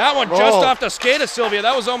Martin. That one just off the skate of Sylvia.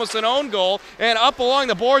 That was almost an own goal, and up along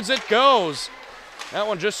the boards it goes. That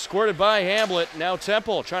one just squirted by Hamblett. Now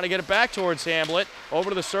Temple trying to get it back towards Hamblett.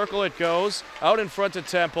 Over to the circle it goes. Out in front to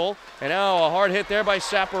Temple. And now a hard hit there by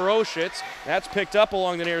Saporositz. That's picked up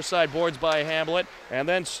along the near side boards by Hamblett. And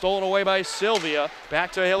then stolen away by Sylvia.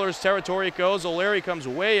 Back to Hillers territory it goes. O'Leary comes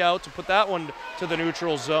way out to put that one to the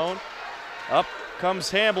neutral zone. Up comes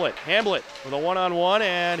Hamblett. Hamblett with a one-on-one,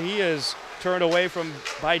 and he is turned away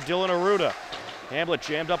by Dylan Aruda. Hamblett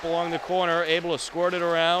jammed up along the corner, able to squirt it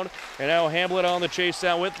around. And now Hamblett on the chase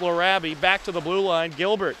down with Larabi. Back to the blue line.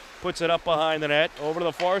 Gilbert puts it up behind the net. Over to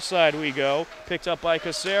the far side we go. Picked up by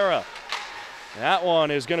Casera. That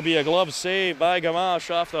one is going to be a glove save by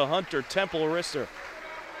Gamache off the Hunter Temple wrister.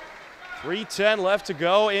 3:10 left to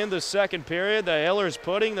go in the second period. The Hillers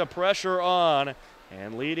putting the pressure on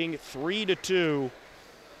and leading 3-2.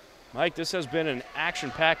 Mike, this has been an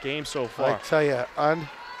action-packed game so far. I tell you,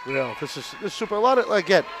 this is super. A lot of,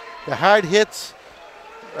 again, the hard hits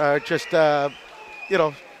are just, they're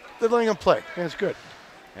letting them play, and it's good.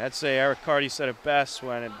 I'd say Eric Carty said it best: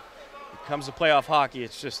 when it comes to playoff hockey,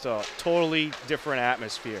 it's just a totally different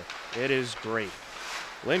atmosphere. It is great.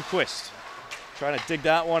 Lindquist trying to dig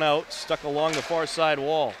that one out, stuck along the far side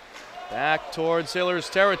wall. Back towards Hillers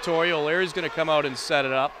territory. O'Leary's going to come out and set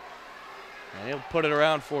it up, and he'll put it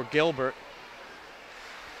around for Gilbert.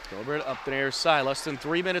 Gilbert up the near side. Less than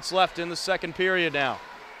 3 minutes left in the second period now.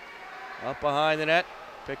 Up behind the net.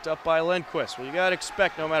 Picked up by Lindquist. Well, you got to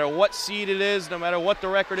expect, no matter what seed it is, no matter what the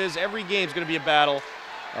record is, every game's going to be a battle.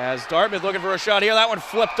 As Dartmouth looking for a shot here. That one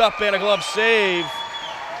flipped up and a glove save.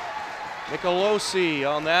 Nicolosi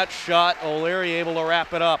on that shot. O'Leary able to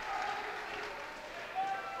wrap it up.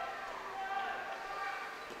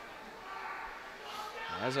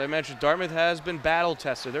 As I mentioned, Dartmouth has been battle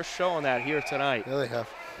tested. They're showing that here tonight. Yeah, they have.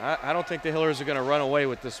 I don't think the Hillers are going to run away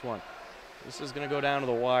with this one. This is going to go down to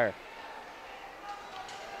the wire.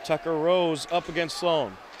 Tucker Rose up against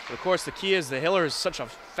Sloan. But of course, the key is the Hillers such a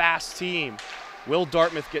fast team. Will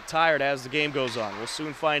Dartmouth get tired as the game goes on? We'll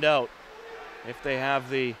soon find out if they have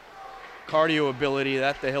the cardio ability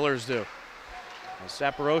that the Hillers do.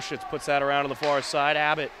 Saporositz puts that around to the far side.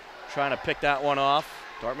 Abbott trying to pick that one off.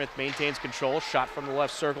 Dartmouth maintains control. Shot from the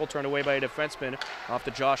left circle, turned away by a defenseman off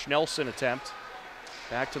the Josh Nelson attempt.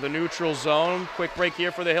 Back to the neutral zone. Quick break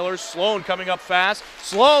here for the Hillers. Sloan coming up fast.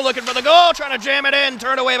 Sloan looking for the goal, trying to jam it in.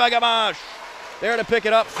 Turned away by Gamache. There to pick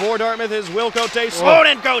it up for Dartmouth is Will Cote. Sloan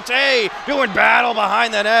and Cote doing battle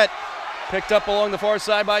behind the net. Picked up along the far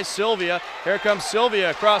side by Sylvia. Here comes Sylvia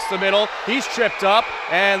across the middle. He's tripped up,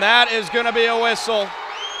 and that is going to be a whistle.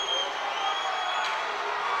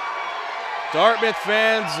 Dartmouth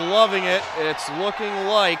fans loving it. It's looking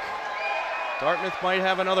like Dartmouth might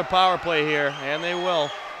have another power play here, and they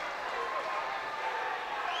will.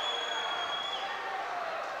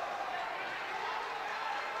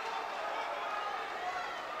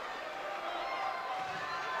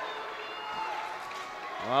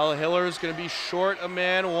 Well, Hiller's going to be short a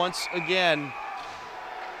man once again.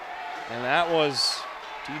 And that was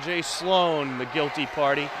TJ Sloan, the guilty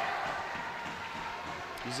party.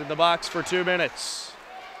 He's in the box for 2 minutes.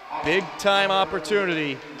 Big time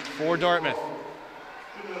opportunity for Dartmouth.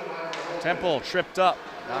 Temple tripped up,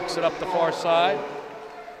 knocks it up the far side.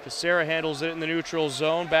 Casera handles it in the neutral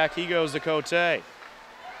zone. Back he goes to Cote.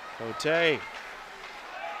 Cote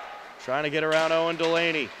trying to get around Owen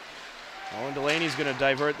Delaney. Owen Delaney's going to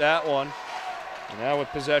divert that one. And now with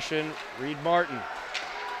possession, Reed Martin.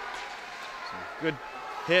 Some good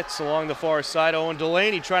hits along the far side. Owen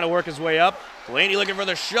Delaney trying to work his way up. Delaney looking for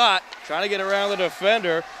the shot, trying to get around the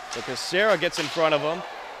defender. But Casera gets in front of him.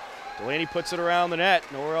 Delaney puts it around the net.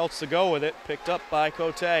 Nowhere else to go with it. Picked up by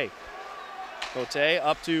Cote. Cote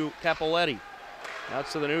up to Capoletti. Out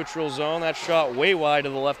to the neutral zone. That shot way wide to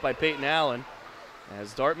the left by Peyton Allen.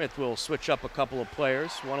 As Dartmouth will switch up a couple of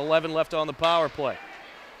players. 1:11 left on the power play.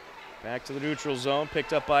 Back to the neutral zone,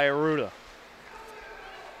 picked up by Aruda.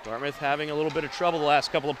 Dartmouth having a little bit of trouble the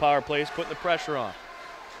last couple of power plays, putting the pressure on.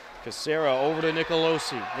 Casera over to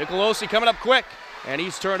Nicolosi. Nicolosi coming up quick, and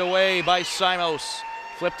he's turned away by Simos.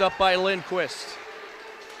 Flipped up by Lindquist.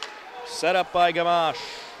 Set up by Gamache.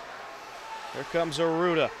 Here comes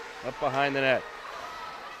Aruda up behind the net.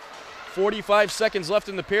 45 seconds left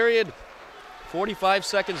in the period. 45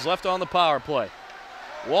 seconds left on the power play.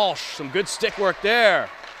 Walsh, some good stick work there.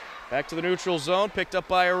 Back to the neutral zone, picked up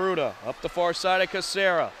by Aruda. Up the far side of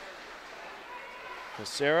Casera.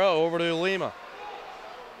 Casera over to Lima.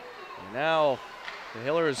 And now the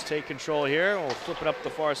Hillers take control here. We'll flip it up the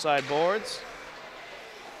far side boards.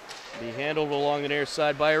 Be handled along the near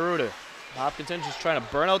side by Aruda. Hopkinton just trying to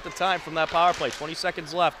burn out the time from that power play. 20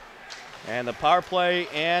 seconds left. And the power play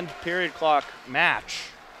and period clock match.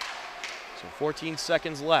 So 14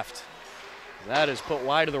 seconds left. That is put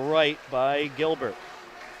wide to the right by Gilbert.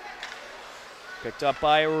 Picked up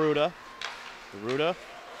by Aruda. Aruda.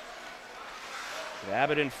 With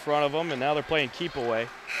Abbott in front of him, and now they're playing keep away.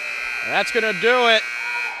 And that's going to do it.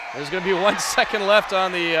 There's going to be 1 second left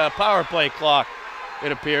on the power play clock,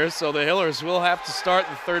 it appears. So the Hillers will have to start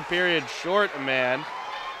the third period short a man.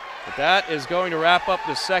 But that is going to wrap up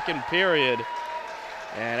the second period.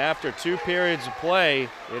 And after 2 periods of play,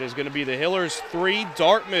 it is going to be the Hillers 3,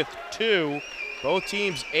 Dartmouth 2. Both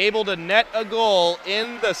teams able to net a goal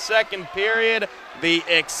in the second period. The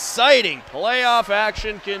exciting playoff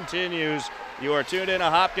action continues. You are tuned in to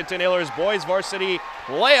Hopkinton Hillers Boys Varsity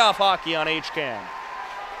Playoff Hockey on HCAM.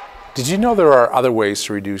 Did you know there are other ways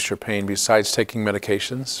to reduce your pain besides taking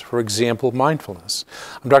medications? For example, mindfulness.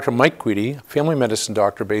 I'm Dr. Mike Guidi, family medicine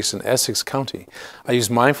doctor based in Essex County. I use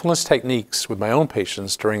mindfulness techniques with my own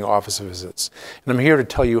patients during office visits, and I'm here to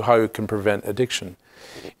tell you how you can prevent addiction.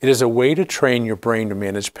 It is a way to train your brain to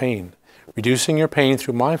manage pain. Reducing your pain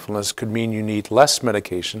through mindfulness could mean you need less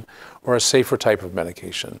medication or a safer type of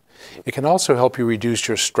medication. It can also help you reduce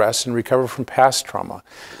your stress and recover from past trauma.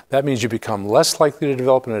 That means you become less likely to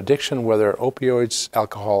develop an addiction, whether opioids,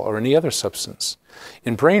 alcohol, or any other substance.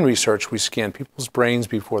 In brain research, we scan people's brains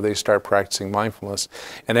before they start practicing mindfulness,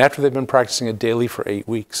 and after they've been practicing it daily for 8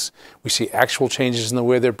 weeks. We see actual changes in the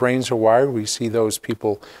way their brains are wired. We see those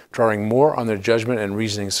people drawing more on their judgment and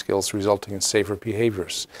reasoning skills, resulting in safer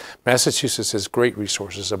behaviors. Massachusetts has great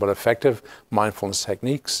resources about effective mindfulness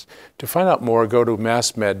techniques. To find out more, go to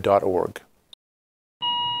massmed.org.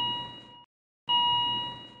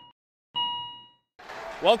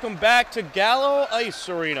 Welcome back to Gallo Ice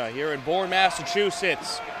Arena here in Bourne,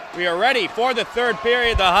 Massachusetts. We are ready for the third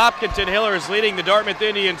period. The Hopkinton Hillers leading the Dartmouth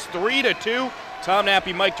Indians 3-2. Tom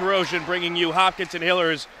Nappy, Mike Terosian bringing you Hopkinton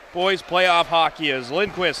Hillers boys playoff hockey as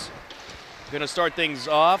Lindquist going to start things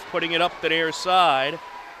off, putting it up the near side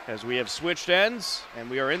as we have switched ends and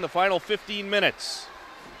we are in the final 15 minutes.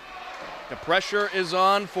 The pressure is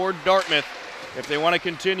on for Dartmouth if they want to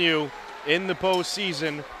continue in the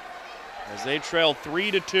postseason. As they trail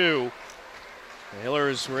 3-2, the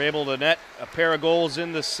Hillers were able to net a pair of goals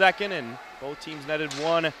in the second, and both teams netted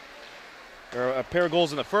one, or a pair of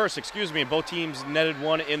goals in the first, excuse me, and both teams netted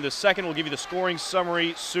one in the second. We'll give you the scoring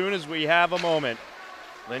summary soon as we have a moment.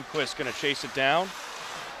 Lindquist going to chase it down.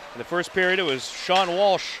 In the first period, it was Sean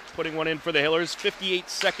Walsh putting one in for the Hillers. 58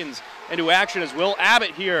 seconds into action as Will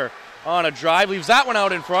Abbott here on a drive leaves that one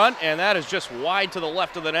out in front, and that is just wide to the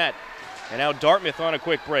left of the net. And now Dartmouth on a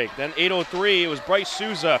quick break. Then 8:03, it was Bryce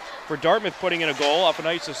Souza for Dartmouth putting in a goal off a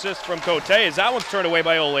nice assist from Cote. As that one's turned away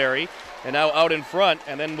by O'Leary. And now out in front,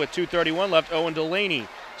 and then with 2:31 left, Owen Delaney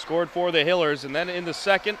scored for the Hillers. And then in the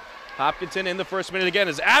second, Hopkinton in the first minute again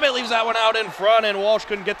as Abbott leaves that one out in front, and Walsh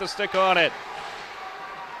couldn't get the stick on it.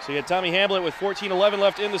 So you had Tommy Hamblett with 14:11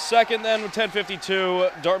 left in the second. Then with 10:52,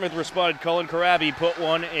 Dartmouth responded. Cullen Karabi put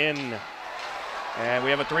one in. And we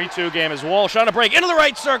have a 3-2 game as Walsh on a break into the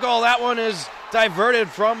right circle. That one is diverted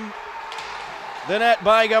from the net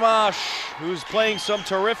by Gamache, who's playing some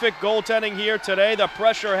terrific goaltending here today. The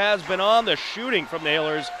pressure has been on. The shooting from the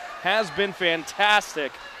Hillers has been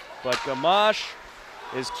fantastic. But Gamache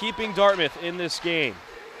is keeping Dartmouth in this game.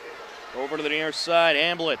 Over to the near side,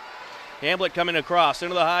 Hamblett. Hamblett coming across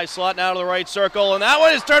into the high slot, now to the right circle, and that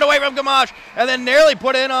one is turned away from Gamache, and then nearly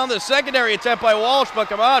put in on the secondary attempt by Walsh, but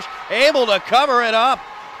Gamache able to cover it up.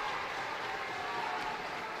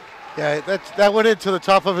 Yeah, that went into the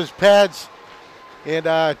top of his pads and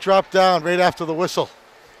dropped down right after the whistle.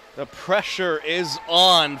 The pressure is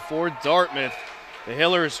on for Dartmouth. The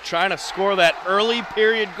Hillers trying to score that early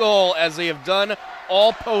period goal as they have done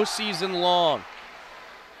all postseason long.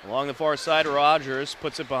 Along the far side, Rogers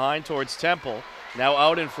puts it behind towards Temple. Now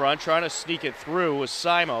out in front, trying to sneak it through with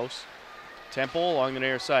Simos. Temple along the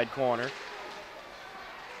near side corner.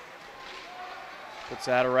 Puts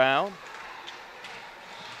that around.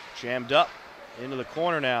 Jammed up into the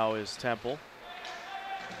corner now is Temple.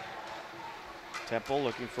 Temple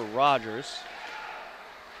looking for Rogers.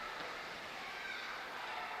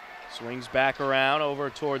 Swings back around over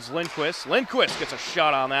towards Lindquist. Lindquist gets a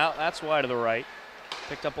shot on that. That's wide to the right.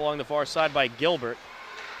 Picked up along the far side by Gilbert.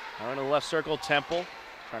 Now into the left circle, Temple.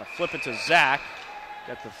 Trying to flip it to Zach.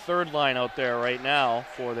 Got the third line out there right now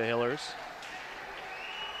for the Hillers.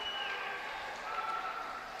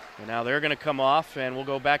 And now they're going to come off, and we'll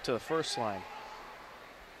go back to the first line.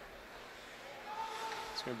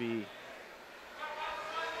 It's going to be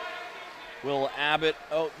Will Abbott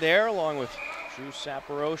out there, along with Drew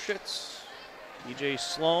Saporositz, EJ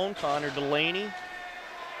Sloan, Connor Delaney,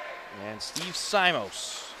 and Steve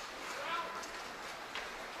Simos.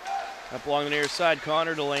 Up along the near side,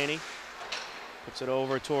 Connor Delaney puts it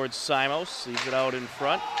over towards Simos, leaves it out in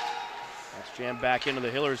front. That's jammed back into the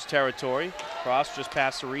Hillers' territory. Cross just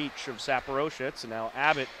past the reach of Saporositz, and now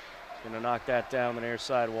Abbott going to knock that down the near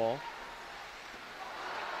side wall.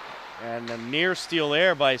 And a near steal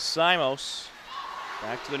there by Simos.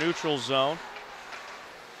 Back to the neutral zone.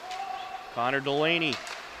 Connor Delaney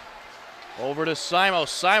over to Simos.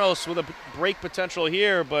 Simos with a break potential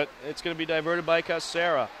here, but it's going to be diverted by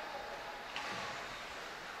Casera.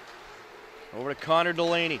 Over to Connor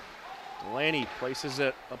Delaney. Delaney places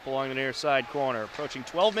it up along the near side corner. Approaching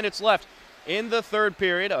 12 minutes left in the third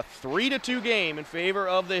period. A 3-2 game in favor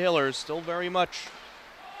of the Hillers. Still very much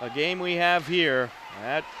a game we have here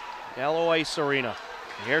at Gallo Ice Arena.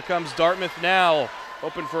 And here comes Dartmouth now.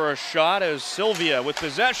 Open for a shot as Sylvia with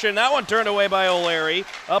possession. That one turned away by O'Leary.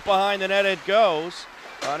 Up behind the net it goes.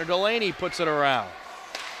 Connor Delaney puts it around.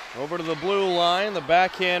 Over to the blue line. The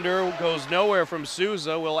backhander goes nowhere from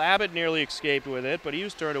Souza. Will Abbott nearly escaped with it, but he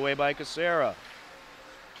was turned away by Casera.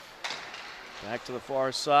 Back to the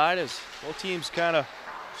far side as both teams kind of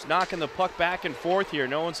just knocking the puck back and forth here.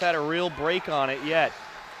 No one's had a real break on it yet.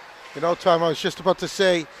 You know, Tom, I was just about to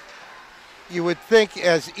say, you would think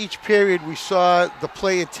as each period we saw the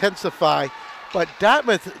play intensify, but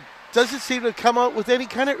Dartmouth doesn't seem to come out with any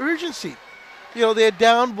kind of urgency. You know, they're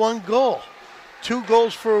down 1 goal, 2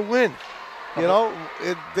 goals for a win. You know,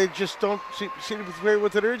 they just don't seem to play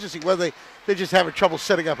with an urgency. Whether they're just having trouble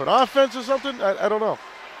setting up an offense or something, I don't know.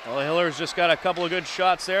 Well, the Hillers just got a couple of good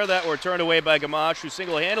shots there that were turned away by Gamache, who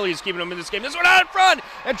single-handedly is keeping them in this game. This one out in front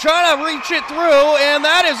and trying to reach it through, and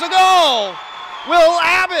that is a goal. Will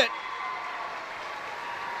Abbott.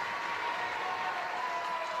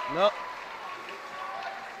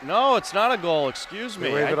 No, it's not a goal. Excuse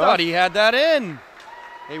me. I thought he had that in.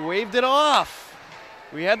 They waved it off.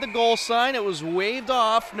 We had the goal sign. It was waved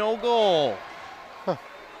off. No goal. Huh.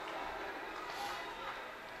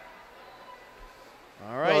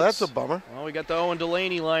 All right. Well, that's a bummer. Well, we got the Owen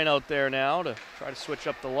Delaney line out there now to try to switch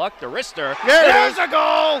up the luck. The wrister. There's a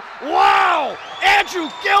goal. Wow. Andrew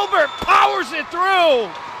Gilbert powers it through.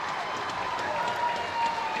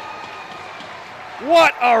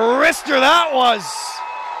 What a wrister that was.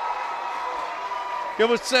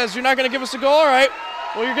 Gilbert says, you're not going to give us a goal? All right.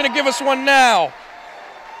 Well, you're going to give us one now.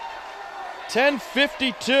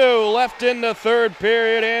 10:52 left in the third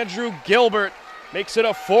period. Andrew Gilbert makes it a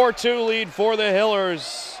 4-2 lead for the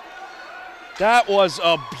Hillers. That was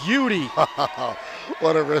a beauty.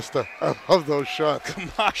 What a wrister. I love those shots.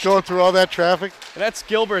 Gamache. Going through all that traffic. And that's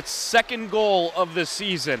Gilbert's second goal of the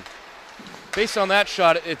season. Based on that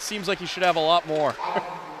shot, it seems like he should have a lot more.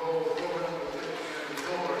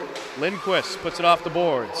 Lindquist puts it off the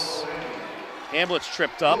boards. Hamlet's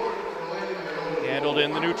tripped up. Handled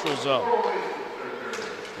in the neutral zone.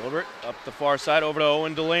 Gilbert up the far side over to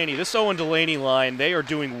Owen Delaney. This Owen Delaney line, they are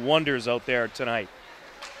doing wonders out there tonight.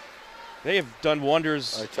 They have done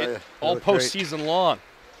wonders all postseason long.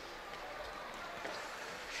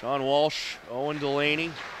 Sean Walsh, Owen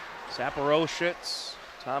Delaney, Saporowitz,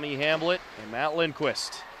 Tommy Hamlet, and Matt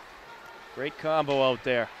Lindquist. Great combo out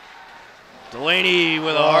there. Delaney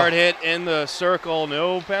with a hard hit in the circle,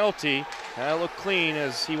 no penalty. That looked clean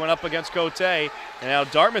as he went up against Cote. And now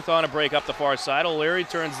Dartmouth on a break up the far side. O'Leary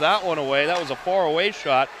turns that one away. That was a far away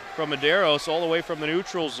shot from Medeiros all the way from the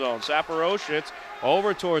neutral zone. Saporowitz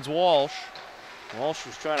over towards Walsh. Walsh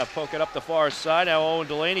was trying to poke it up the far side. Now Owen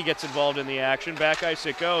Delaney gets involved in the action. Back ice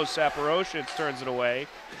it goes. Saporowitz turns it away.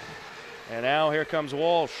 And now here comes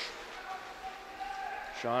Walsh.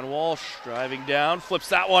 Sean Walsh driving down, flips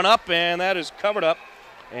that one up, and that is covered up.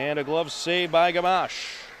 And a glove save by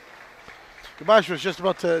Gamache. Gamache was just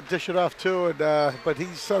about to dish it off too, but he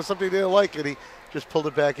saw something he didn't like, and he just pulled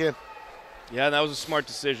it back in. Yeah, that was a smart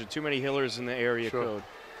decision. Too many Hillers in the area code.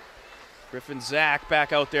 Griffin Zach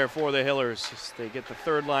back out there for the Hillers. They get the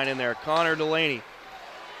third line in there. Connor Delaney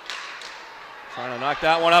trying to knock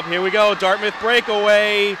that one up. Here we go. Dartmouth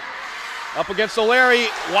breakaway. Up against O'Leary.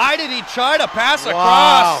 Why did he try to pass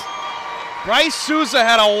across? Bryce Souza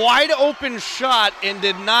had a wide open shot and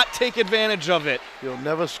did not take advantage of it. You'll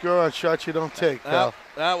never score on shots you don't take, pal.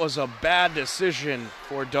 That was a bad decision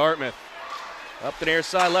for Dartmouth. Up the near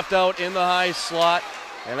side, left out in the high slot,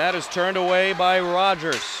 and that is turned away by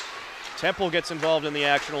Rogers. Temple gets involved in the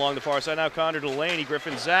action along the far side. Now Connor Delaney.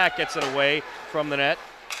 Griffin Zach gets it away from the net.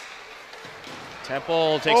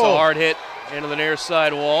 Temple takes a hard hit into the near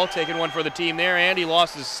side wall, taking one for the team there, and he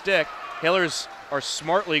lost his stick. Hillers are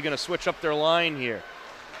smartly going to switch up their line here.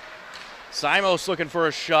 Simos looking for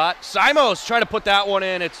a shot. Simos trying to put that one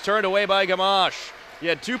in. It's turned away by Gamache. You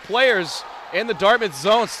had two players in the Dartmouth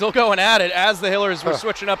zone still going at it as the Hillers were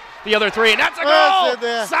switching up the other three, and that's a goal!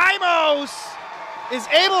 Simos is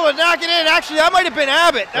able to knock it in. Actually, that might have been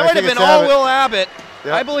Abbott. That might have been all Will Abbott.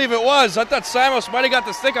 Yep. I believe it was. I thought Simos might have got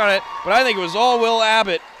the stick on it, but I think it was all Will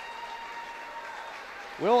Abbott.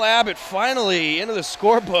 Will Abbott finally into the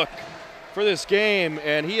scorebook for this game,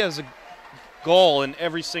 and he has a goal in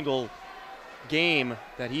every single game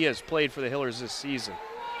that he has played for the Hillers this season.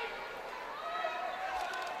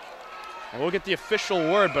 And we'll get the official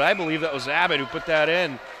word, but I believe that was Abbott who put that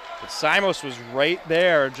in. But Simos was right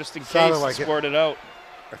there just in case he scored it out.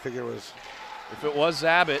 I think it was. If it was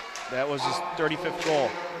Abbott, that was his 35th goal.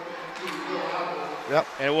 Yep.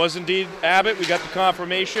 And it was indeed Abbott. We got the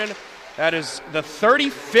confirmation. That is the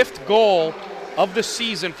 35th goal of the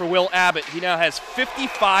season for Will Abbott. He now has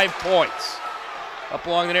 55 points. Up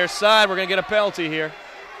along the near side, we're going to get a penalty here.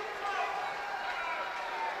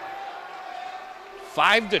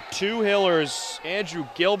 5-2 Hillers. Andrew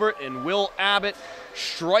Gilbert and Will Abbott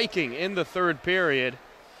striking in the third period.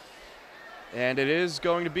 And it is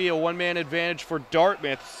going to be a one-man advantage for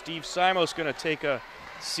Dartmouth. Steve Simos going to take a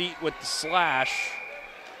seat with the slash.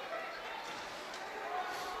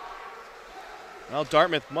 Well,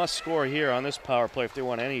 Dartmouth must score here on this power play if they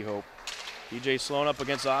want any hope. DJ Sloan up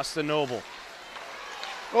against Austin Noble.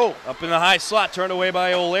 Oh, up in the high slot, turned away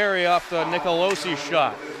by O'Leary off the Nicolosi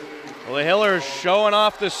shot. Well, the Hillers showing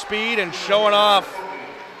off the speed and showing off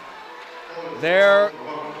their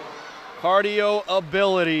cardio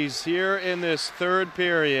abilities here in this third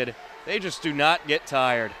period. They just do not get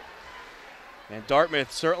tired. And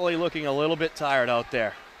Dartmouth certainly looking a little bit tired out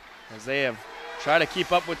there as they have tried to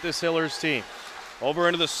keep up with this Hillers team. Over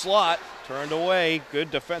into the slot, turned away.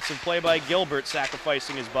 Good defensive play by Gilbert,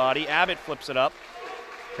 sacrificing his body. Abbott flips it up.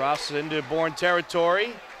 Crosses into Bourne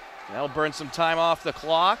territory. That'll burn some time off the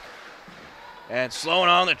clock. And Sloan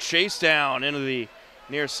on the chase down into the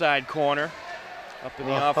near side corner. Up in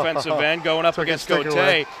the offensive end, going up against Cote.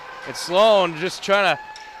 And Sloan just trying to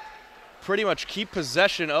pretty much keep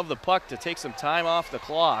possession of the puck to take some time off the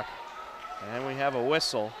clock. And we have a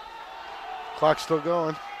whistle. Clock's still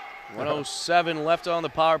going. 107 left on the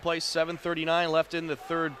power play, 7:39 left in the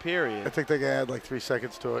third period. I think they can add like 3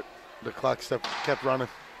 seconds to it. The clock kept running.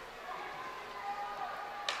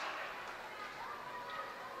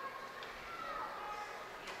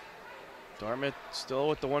 Dartmouth still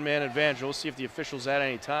with the one-man advantage. We'll see if the officials add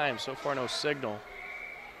any time. So far, no signal.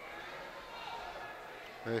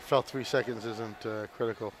 They felt 3 seconds isn't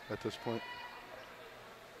critical at this point.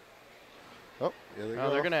 Oh, yeah, they go.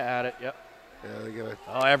 Oh, they're going to add it, yep. Yeah, they're going to.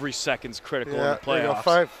 Oh, every second's critical in the There you go,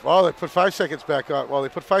 playoffs. they put 5 seconds back on. Well, they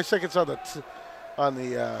put 5 seconds on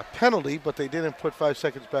the penalty, but they didn't put 5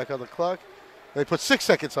 seconds back on the clock. They put 6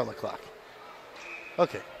 seconds on the clock.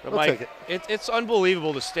 Okay, But we'll Mike, take it. it's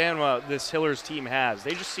unbelievable the stamina this Hillers team has.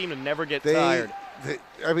 They just seem to never get tired.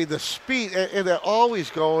 I mean, the speed, and they're always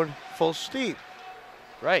going full steam.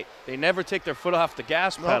 Right. They never take their foot off the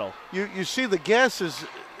gas pedal. You see the gas is,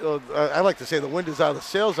 I like to say the wind is out of the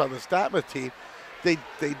sails on this Dartmouth team. They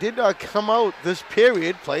did not come out this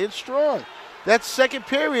period playing strong. That second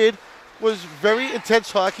period was very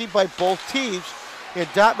intense hockey by both teams, and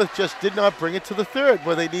Dartmouth just did not bring it to the third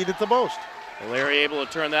where they needed the most. Larry able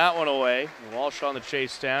to turn that one away. Walsh on the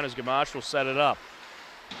chase down as Gamache will set it up.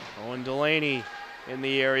 Owen Delaney in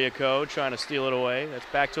the area code trying to steal it away. That's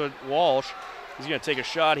back to Walsh. He's going to take a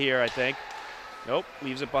shot here, I think. Nope,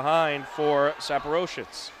 leaves it behind for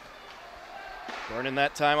Saporoshic. Burning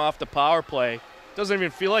that time off the power play. Doesn't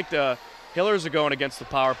even feel like the Hillers are going against the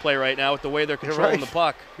power play right now with the way they're controlling the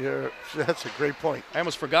puck. That's a great point. I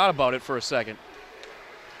almost forgot about it for a second.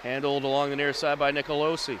 Handled along the near side by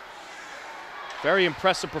Nicolosi. Very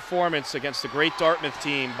impressive performance against the great Dartmouth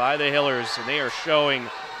team by the Hillers, and they are showing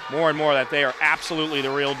more and more that they are absolutely the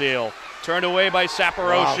real deal. Turned away by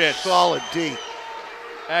Saporoshic. Wow, solid D.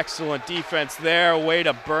 Excellent defense there. Way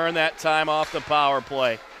to burn that time off the power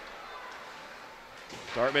play.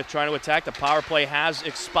 Dartmouth trying to attack. The power play has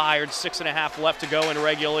expired. 6.5 left to go in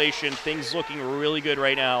regulation. Things looking really good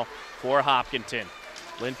right now for Hopkinton.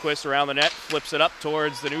 Lindquist around the net, flips it up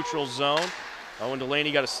towards the neutral zone. Owen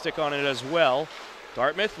Delaney got a stick on it as well.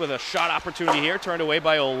 Dartmouth with a shot opportunity here, turned away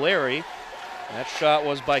by O'Leary. That shot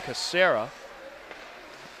was by Casera.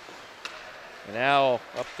 And now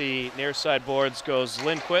up the near side boards goes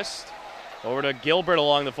Lindquist. Over to Gilbert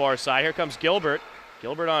along the far side. Here comes Gilbert.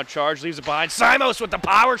 Gilbert on charge, leaves it behind. Simos with the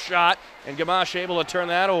power shot, and Gamache able to turn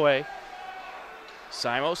that away.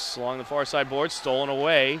 Simos along the far side board, stolen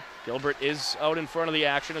away. Gilbert is out in front of the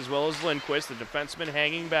action as well as Lindquist, the defenseman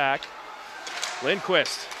hanging back.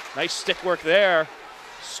 Lindquist, nice stick work there.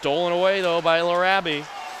 Stolen away though by Larabi.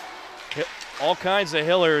 All kinds of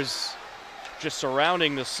Hillers just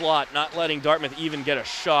surrounding the slot, not letting Dartmouth even get a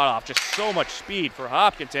shot off. Just so much speed for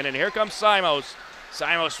Hopkinton, and here comes Simos.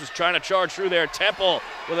 Simos was trying to charge through there. Temple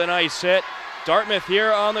with a nice hit. Dartmouth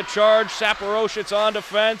here on the charge. Saporoshic on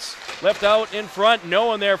defense. Left out in front. No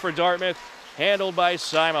one there for Dartmouth. Handled by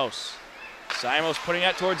Simos. Simos putting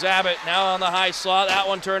that towards Abbott. Now on the high slot. That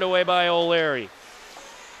one turned away by O'Leary.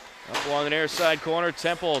 Up along the near side corner.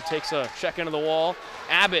 Temple takes a check into the wall.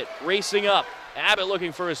 Abbott racing up. Abbott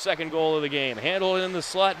looking for his second goal of the game. Handled in the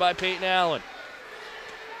slot by Peyton Allen.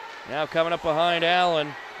 Now coming up behind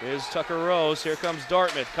Allen is Tucker Rose. Here comes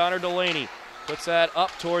Dartmouth. Connor Delaney puts that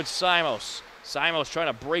up towards Simos. Simos trying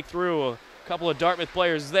to break through a couple of Dartmouth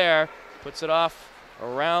players there. Puts it off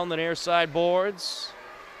around the near side boards.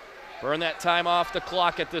 Burn that time off the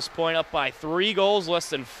clock at this point, up by 3 goals, less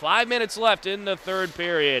than 5 minutes left in the third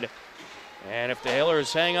period. And if the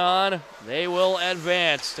Hillers hang on, they will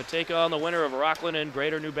advance to take on the winner of Rockland and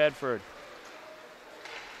Greater New Bedford.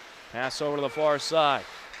 Pass over to the far side.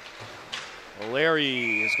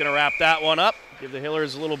 O'Leary is going to wrap that one up, give the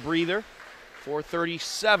Hillers a little breather.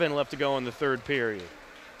 4:37 left to go in the third period.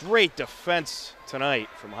 Great defense tonight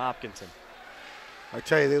from Hopkinton. I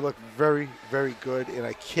tell you, they look very, very good, and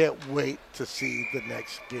I can't wait to see the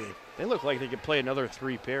next game. They look like they could play another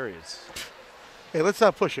 3 periods. Hey, let's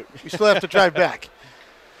not push it. We still have to drive back.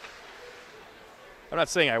 I'm not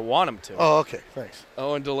saying I want them to. Oh, okay, thanks.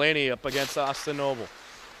 Owen Delaney up against Austin Noble.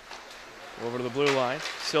 Over to the blue line.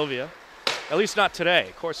 Sylvia. At least not today.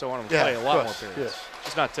 Of course, I want him to play a lot more periods. Yes.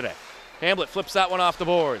 Just not today. Hamblett flips that one off the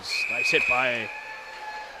boards. Nice hit by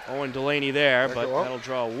Owen Delaney there, but that'll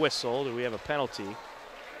draw a whistle. Do we have a penalty?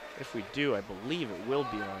 If we do, I believe it will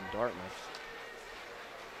be on Dartmouth.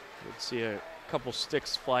 Let's see a couple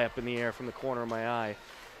sticks fly up in the air from the corner of my eye.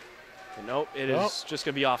 And nope, it is just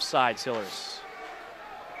going to be offsides, Hillers.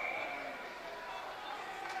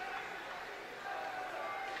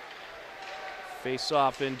 Face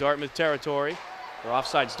off in Dartmouth territory, or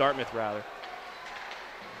offsides Dartmouth rather.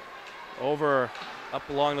 Over, up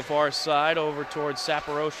along the far side, over towards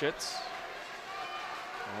Saporoshic.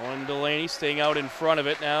 Owen Delaney staying out in front of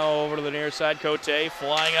it now, over to the near side. Cote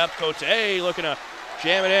flying up. Cote looking to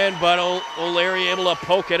jam it in, but O'Leary able to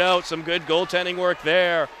poke it out. Some good goaltending work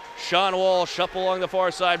there. Sean Walsh up along the far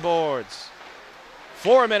side boards.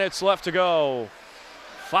 4 minutes left to go.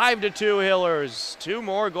 5-2 Hillers. 2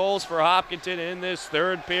 more goals for Hopkinton in this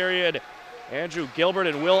third period. Andrew Gilbert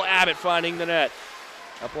and Will Abbott finding the net.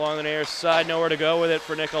 Up along the near side, nowhere to go with it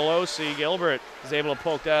for Nicolosi. Gilbert is able to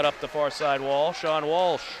poke that up the far side wall. Sean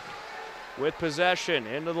Walsh with possession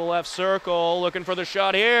into the left circle, looking for the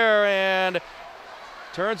shot here, and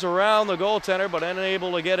turns around the goaltender, but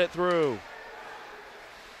unable to get it through.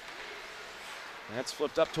 That's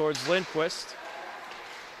flipped up towards Lindquist.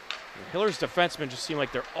 The Hillers defensemen just seem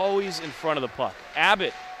like they're always in front of the puck.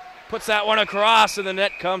 Abbott puts that one across, and the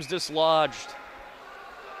net comes dislodged.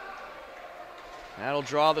 That'll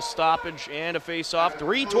draw the stoppage and a face-off.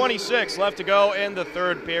 3:26 left to go in the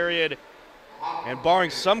third period. And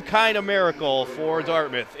barring some kind of miracle for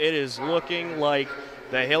Dartmouth, it is looking like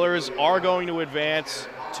the Hillers are going to advance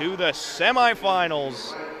to the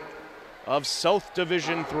semifinals of South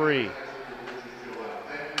Division 3.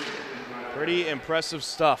 Pretty impressive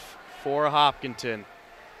stuff for Hopkinton.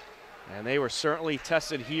 And they were certainly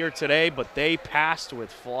tested here today, but they passed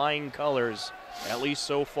with flying colors, at least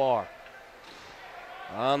so far.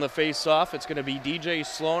 On the face-off, it's going to be DJ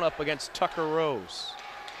Sloan up against Tucker Rose.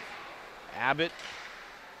 Abbott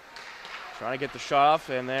trying to get the shot off,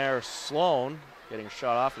 and there's Sloan getting a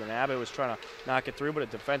shot off, and then Abbott was trying to knock it through, but a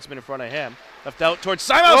defenseman in front of him. Left out towards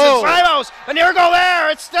Simos, and Simos, a near goal there,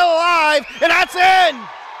 it's still alive, and that's in!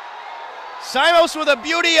 Simos with a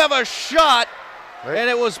beauty of a shot, and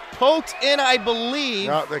it was poked in, I believe.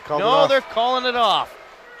 No, they called it off. They're calling it off.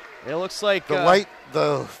 It looks like the light,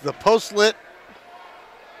 the post lit.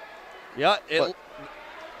 Yeah, it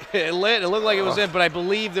lit. It looked like it was in, but I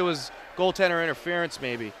believe there was goaltender interference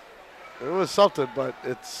maybe. It was something, but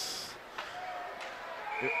it's,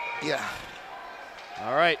 yeah.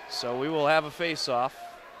 All right, so we will have a face-off.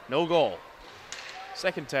 No goal.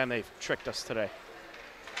 Second time they've tricked us today.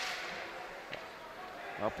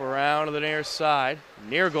 Up around to the near side.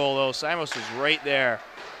 Near goal, though. Simos was right there,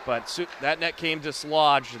 but that net came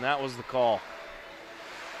dislodged, and that was the call.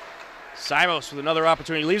 Simos with another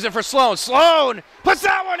opportunity, leaves it for Sloan. Sloan puts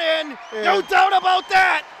that one in. Yeah. No doubt about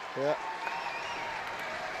that. Yeah.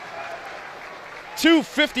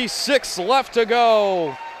 2:56 left to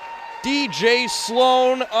go. DJ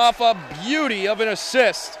Sloan off a beauty of an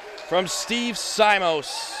assist from Steve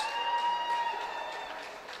Simos.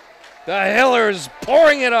 The Hillers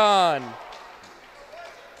pouring it on.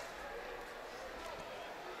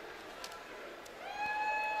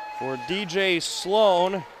 For DJ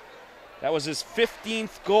Sloan, that was his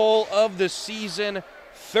 15th goal of the season,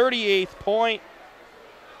 38th point.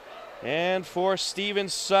 And for Steven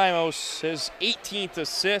Simos, his 18th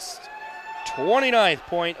assist, 29th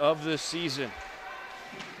point of the season.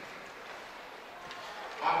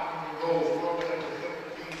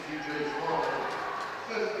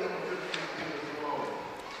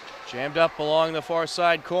 Jammed up along the far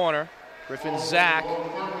side corner. Griffin Zach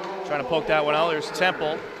trying to poke that one out. There's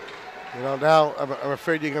Temple. You know, now I'm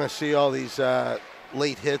afraid you're going to see all these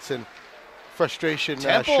late hits and frustration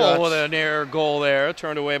Temple shots. with a near goal there,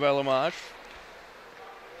 turned away by Lamache.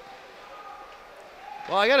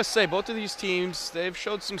 Well, I got to say, both of these teams, they've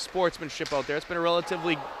showed some sportsmanship out there. It's been a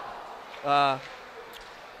relatively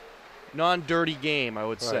non-dirty game, I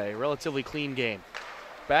would say. Relatively clean game.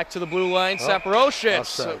 Back to the blue line,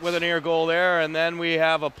 Saporoshic with a near goal there, and then we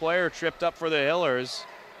have a player tripped up for the Hillers.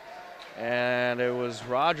 And it was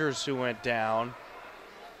Rogers who went down.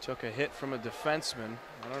 Took a hit from a defenseman.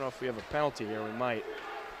 I don't know if we have a penalty here. We might.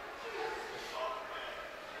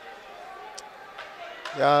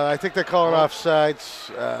 Yeah, I think they're calling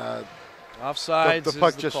offsides. Offsides the puck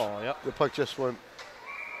is the just, call. Yep. The puck just went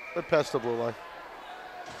past the blue line.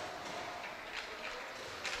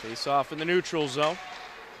 Face off in the neutral zone.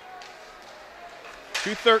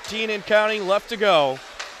 2:13 and counting left to go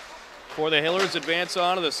for the Hillers advance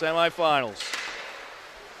on to the semifinals.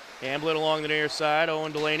 Hamblin along the near side.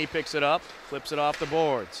 Owen Delaney picks it up, flips it off the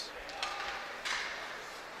boards.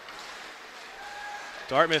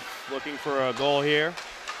 Dartmouth looking for a goal here.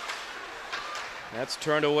 That's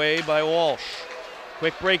turned away by Walsh.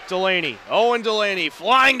 Quick break, Delaney. Owen Delaney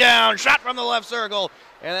flying down, shot from the left circle,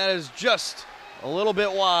 and that is just a little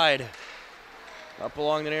bit wide. Up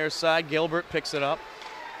along the near side, Gilbert picks it up.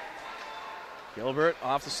 Gilbert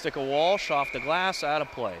off the stick of Walsh, off the glass, out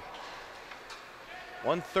of play.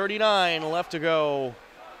 1:39 left to go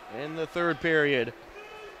in the third period.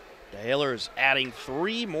 The Hillers adding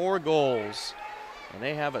 3 more goals, and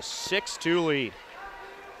they have a 6-2 lead.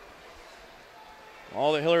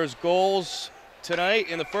 All the Hillers goals tonight: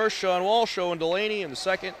 in the first, Sean Walsh, Owen Delaney; in the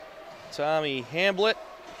second, Tommy Hamblett;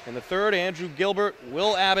 in the third, Andrew Gilbert,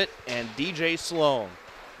 Will Abbott, and DJ Sloan.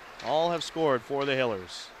 All have scored for the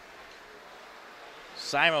Hillers.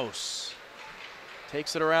 Simos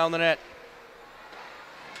takes it around the net.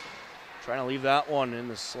 Trying to leave that one in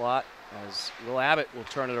the slot. as Will Abbott will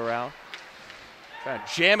turn it around. Try to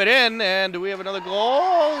jam it in, and do we have another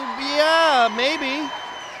goal? Yeah, maybe.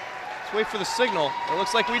 Let's wait for the signal. It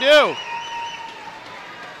looks like we do.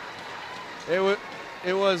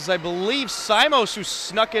 It was, I believe, Simos who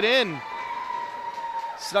snuck it in.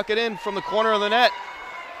 Snuck it in from the corner of the net.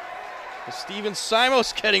 Steven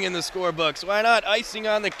Simos getting in the scorebooks. Why not? Icing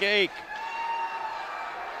on the cake.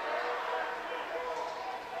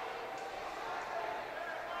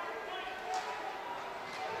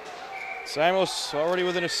 Simos already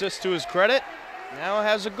with an assist to his credit. Now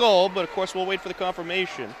has a goal, but of course we'll wait for the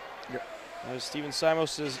confirmation. Yep. Steven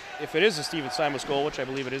Simos is, if it is a Steven Simos goal, which I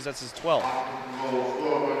believe it is, that's his 12th.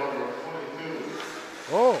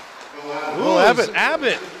 Oh, Will Abbott.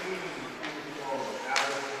 Abbott.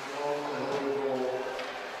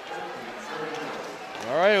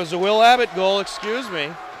 All right, it was a Will Abbott goal, excuse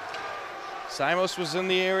me. Simos was in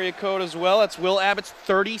the area code as well. That's Will Abbott's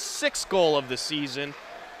 36th goal of the season.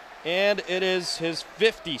 And it is his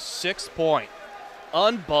 56th point.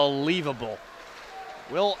 Unbelievable.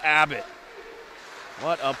 Will Abbott.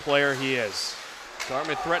 What a player he is.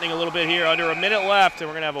 Dartmouth threatening a little bit here. Under a minute left, and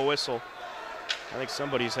we're going to have a whistle. I think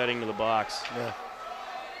somebody's heading to the box. yeah.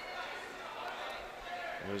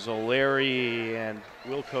 There's O'Leary and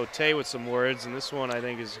Will Cote with some words, and this one I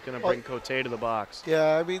think is going to bring Cote to the box.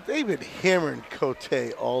 Yeah, I mean, they've been hammering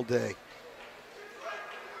Cote all day.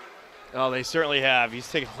 Oh, they certainly have.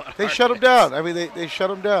 He's taking a lot of They hard shut him hits. down. I mean, they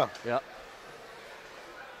shut him down. Yep.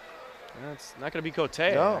 It's not going to be Cote,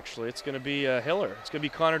 No. actually. It's going to be Hiller. It's going to be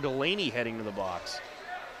Connor Delaney heading to the box.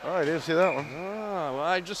 Oh, I didn't see that one. Oh, well,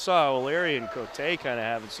 I just saw O'Leary and Cote kind of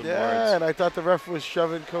having some Yeah, words. and I thought the ref was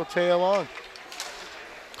shoving Cote along.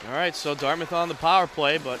 All right, so Dartmouth on the power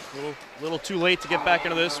play, but a little too late to get back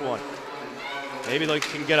into this one. Maybe they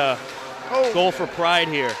can get a goal for pride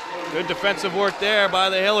here. Good defensive work there by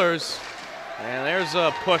the Hillers. And there's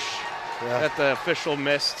a push that the official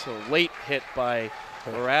missed. A late hit by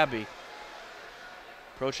Arabi.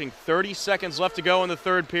 Approaching 30 seconds left to go in the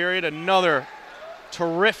third period. Another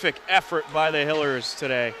terrific effort by the Hillers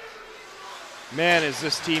today. Man, is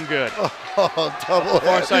this team good. Oh, double hit.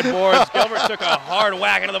 Far side boards. Gilbert took a hard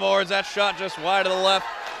whack into the boards. That shot just wide to the left.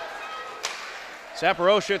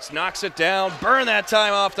 Saporositz knocks it down. Burn that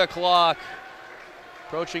time off the clock.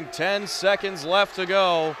 Approaching 10 seconds left to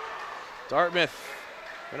go. Dartmouth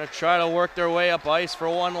going to try to work their way up ice for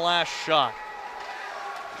one last shot.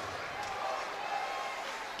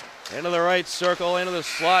 Into the right circle, into the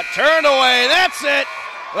slot. Turned away. That's it.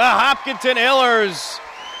 The Hopkinton Hillers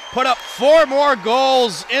put up 4 more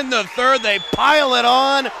goals in the third. They pile it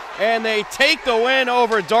on, and they take the win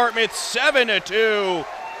over Dartmouth 7-2.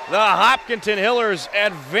 The Hopkinton Hillers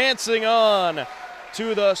advancing on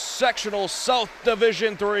to the Sectional South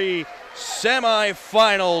Division III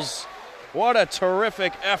semifinals. What a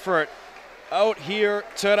terrific effort out here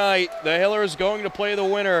tonight. The Hillers going to play the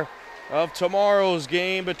winner of tomorrow's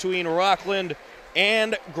game between Rockland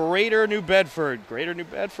and Greater New Bedford. Greater New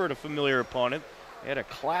Bedford, a familiar opponent. They had a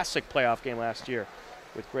classic playoff game last year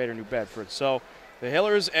with Greater New Bedford. So the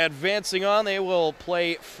Hillers advancing on. They will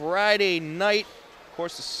play Friday night. Of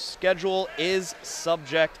course, the schedule is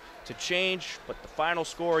subject to change, but the final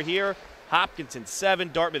score here, Hopkinton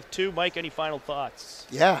 7, Dartmouth 2. Mike, any final thoughts?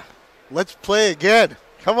 Yeah, let's play again.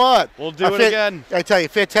 Come on. We'll do it again. I tell you,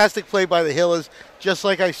 fantastic play by the Hillers, just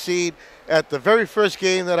like I seen at the very first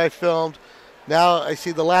game that I filmed. Now I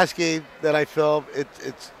see the last game that I filmed.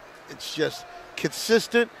 It's just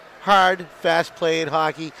consistent, hard, fast-playing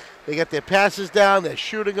hockey. They get their passes down. They're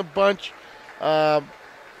shooting a bunch. I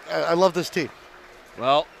love this team.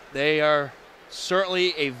 Well, they are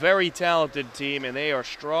certainly a very talented team, and they are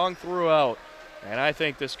strong throughout. And I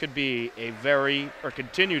think this could be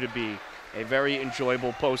continue to be a very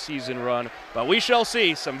enjoyable postseason run. But we shall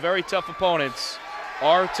see. Some very tough opponents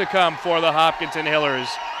are to come for the Hopkinton Hillers.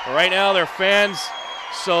 But right now, their fans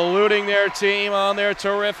saluting their team on their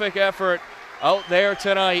terrific effort out there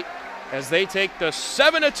tonight as they take the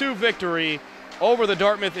 7-2 victory over the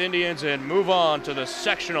Dartmouth Indians and move on to the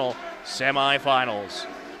sectional semifinals.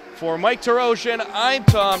 For Mike Terosian, I'm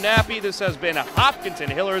Tom Nappy. This has been Hopkinton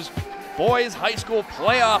Hillers Boys High School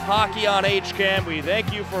Playoff Hockey on HCAM. We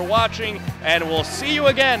thank you for watching, and we'll see you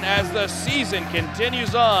again as the season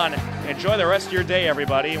continues on. Enjoy the rest of your day,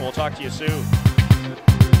 everybody, and we'll talk to you soon.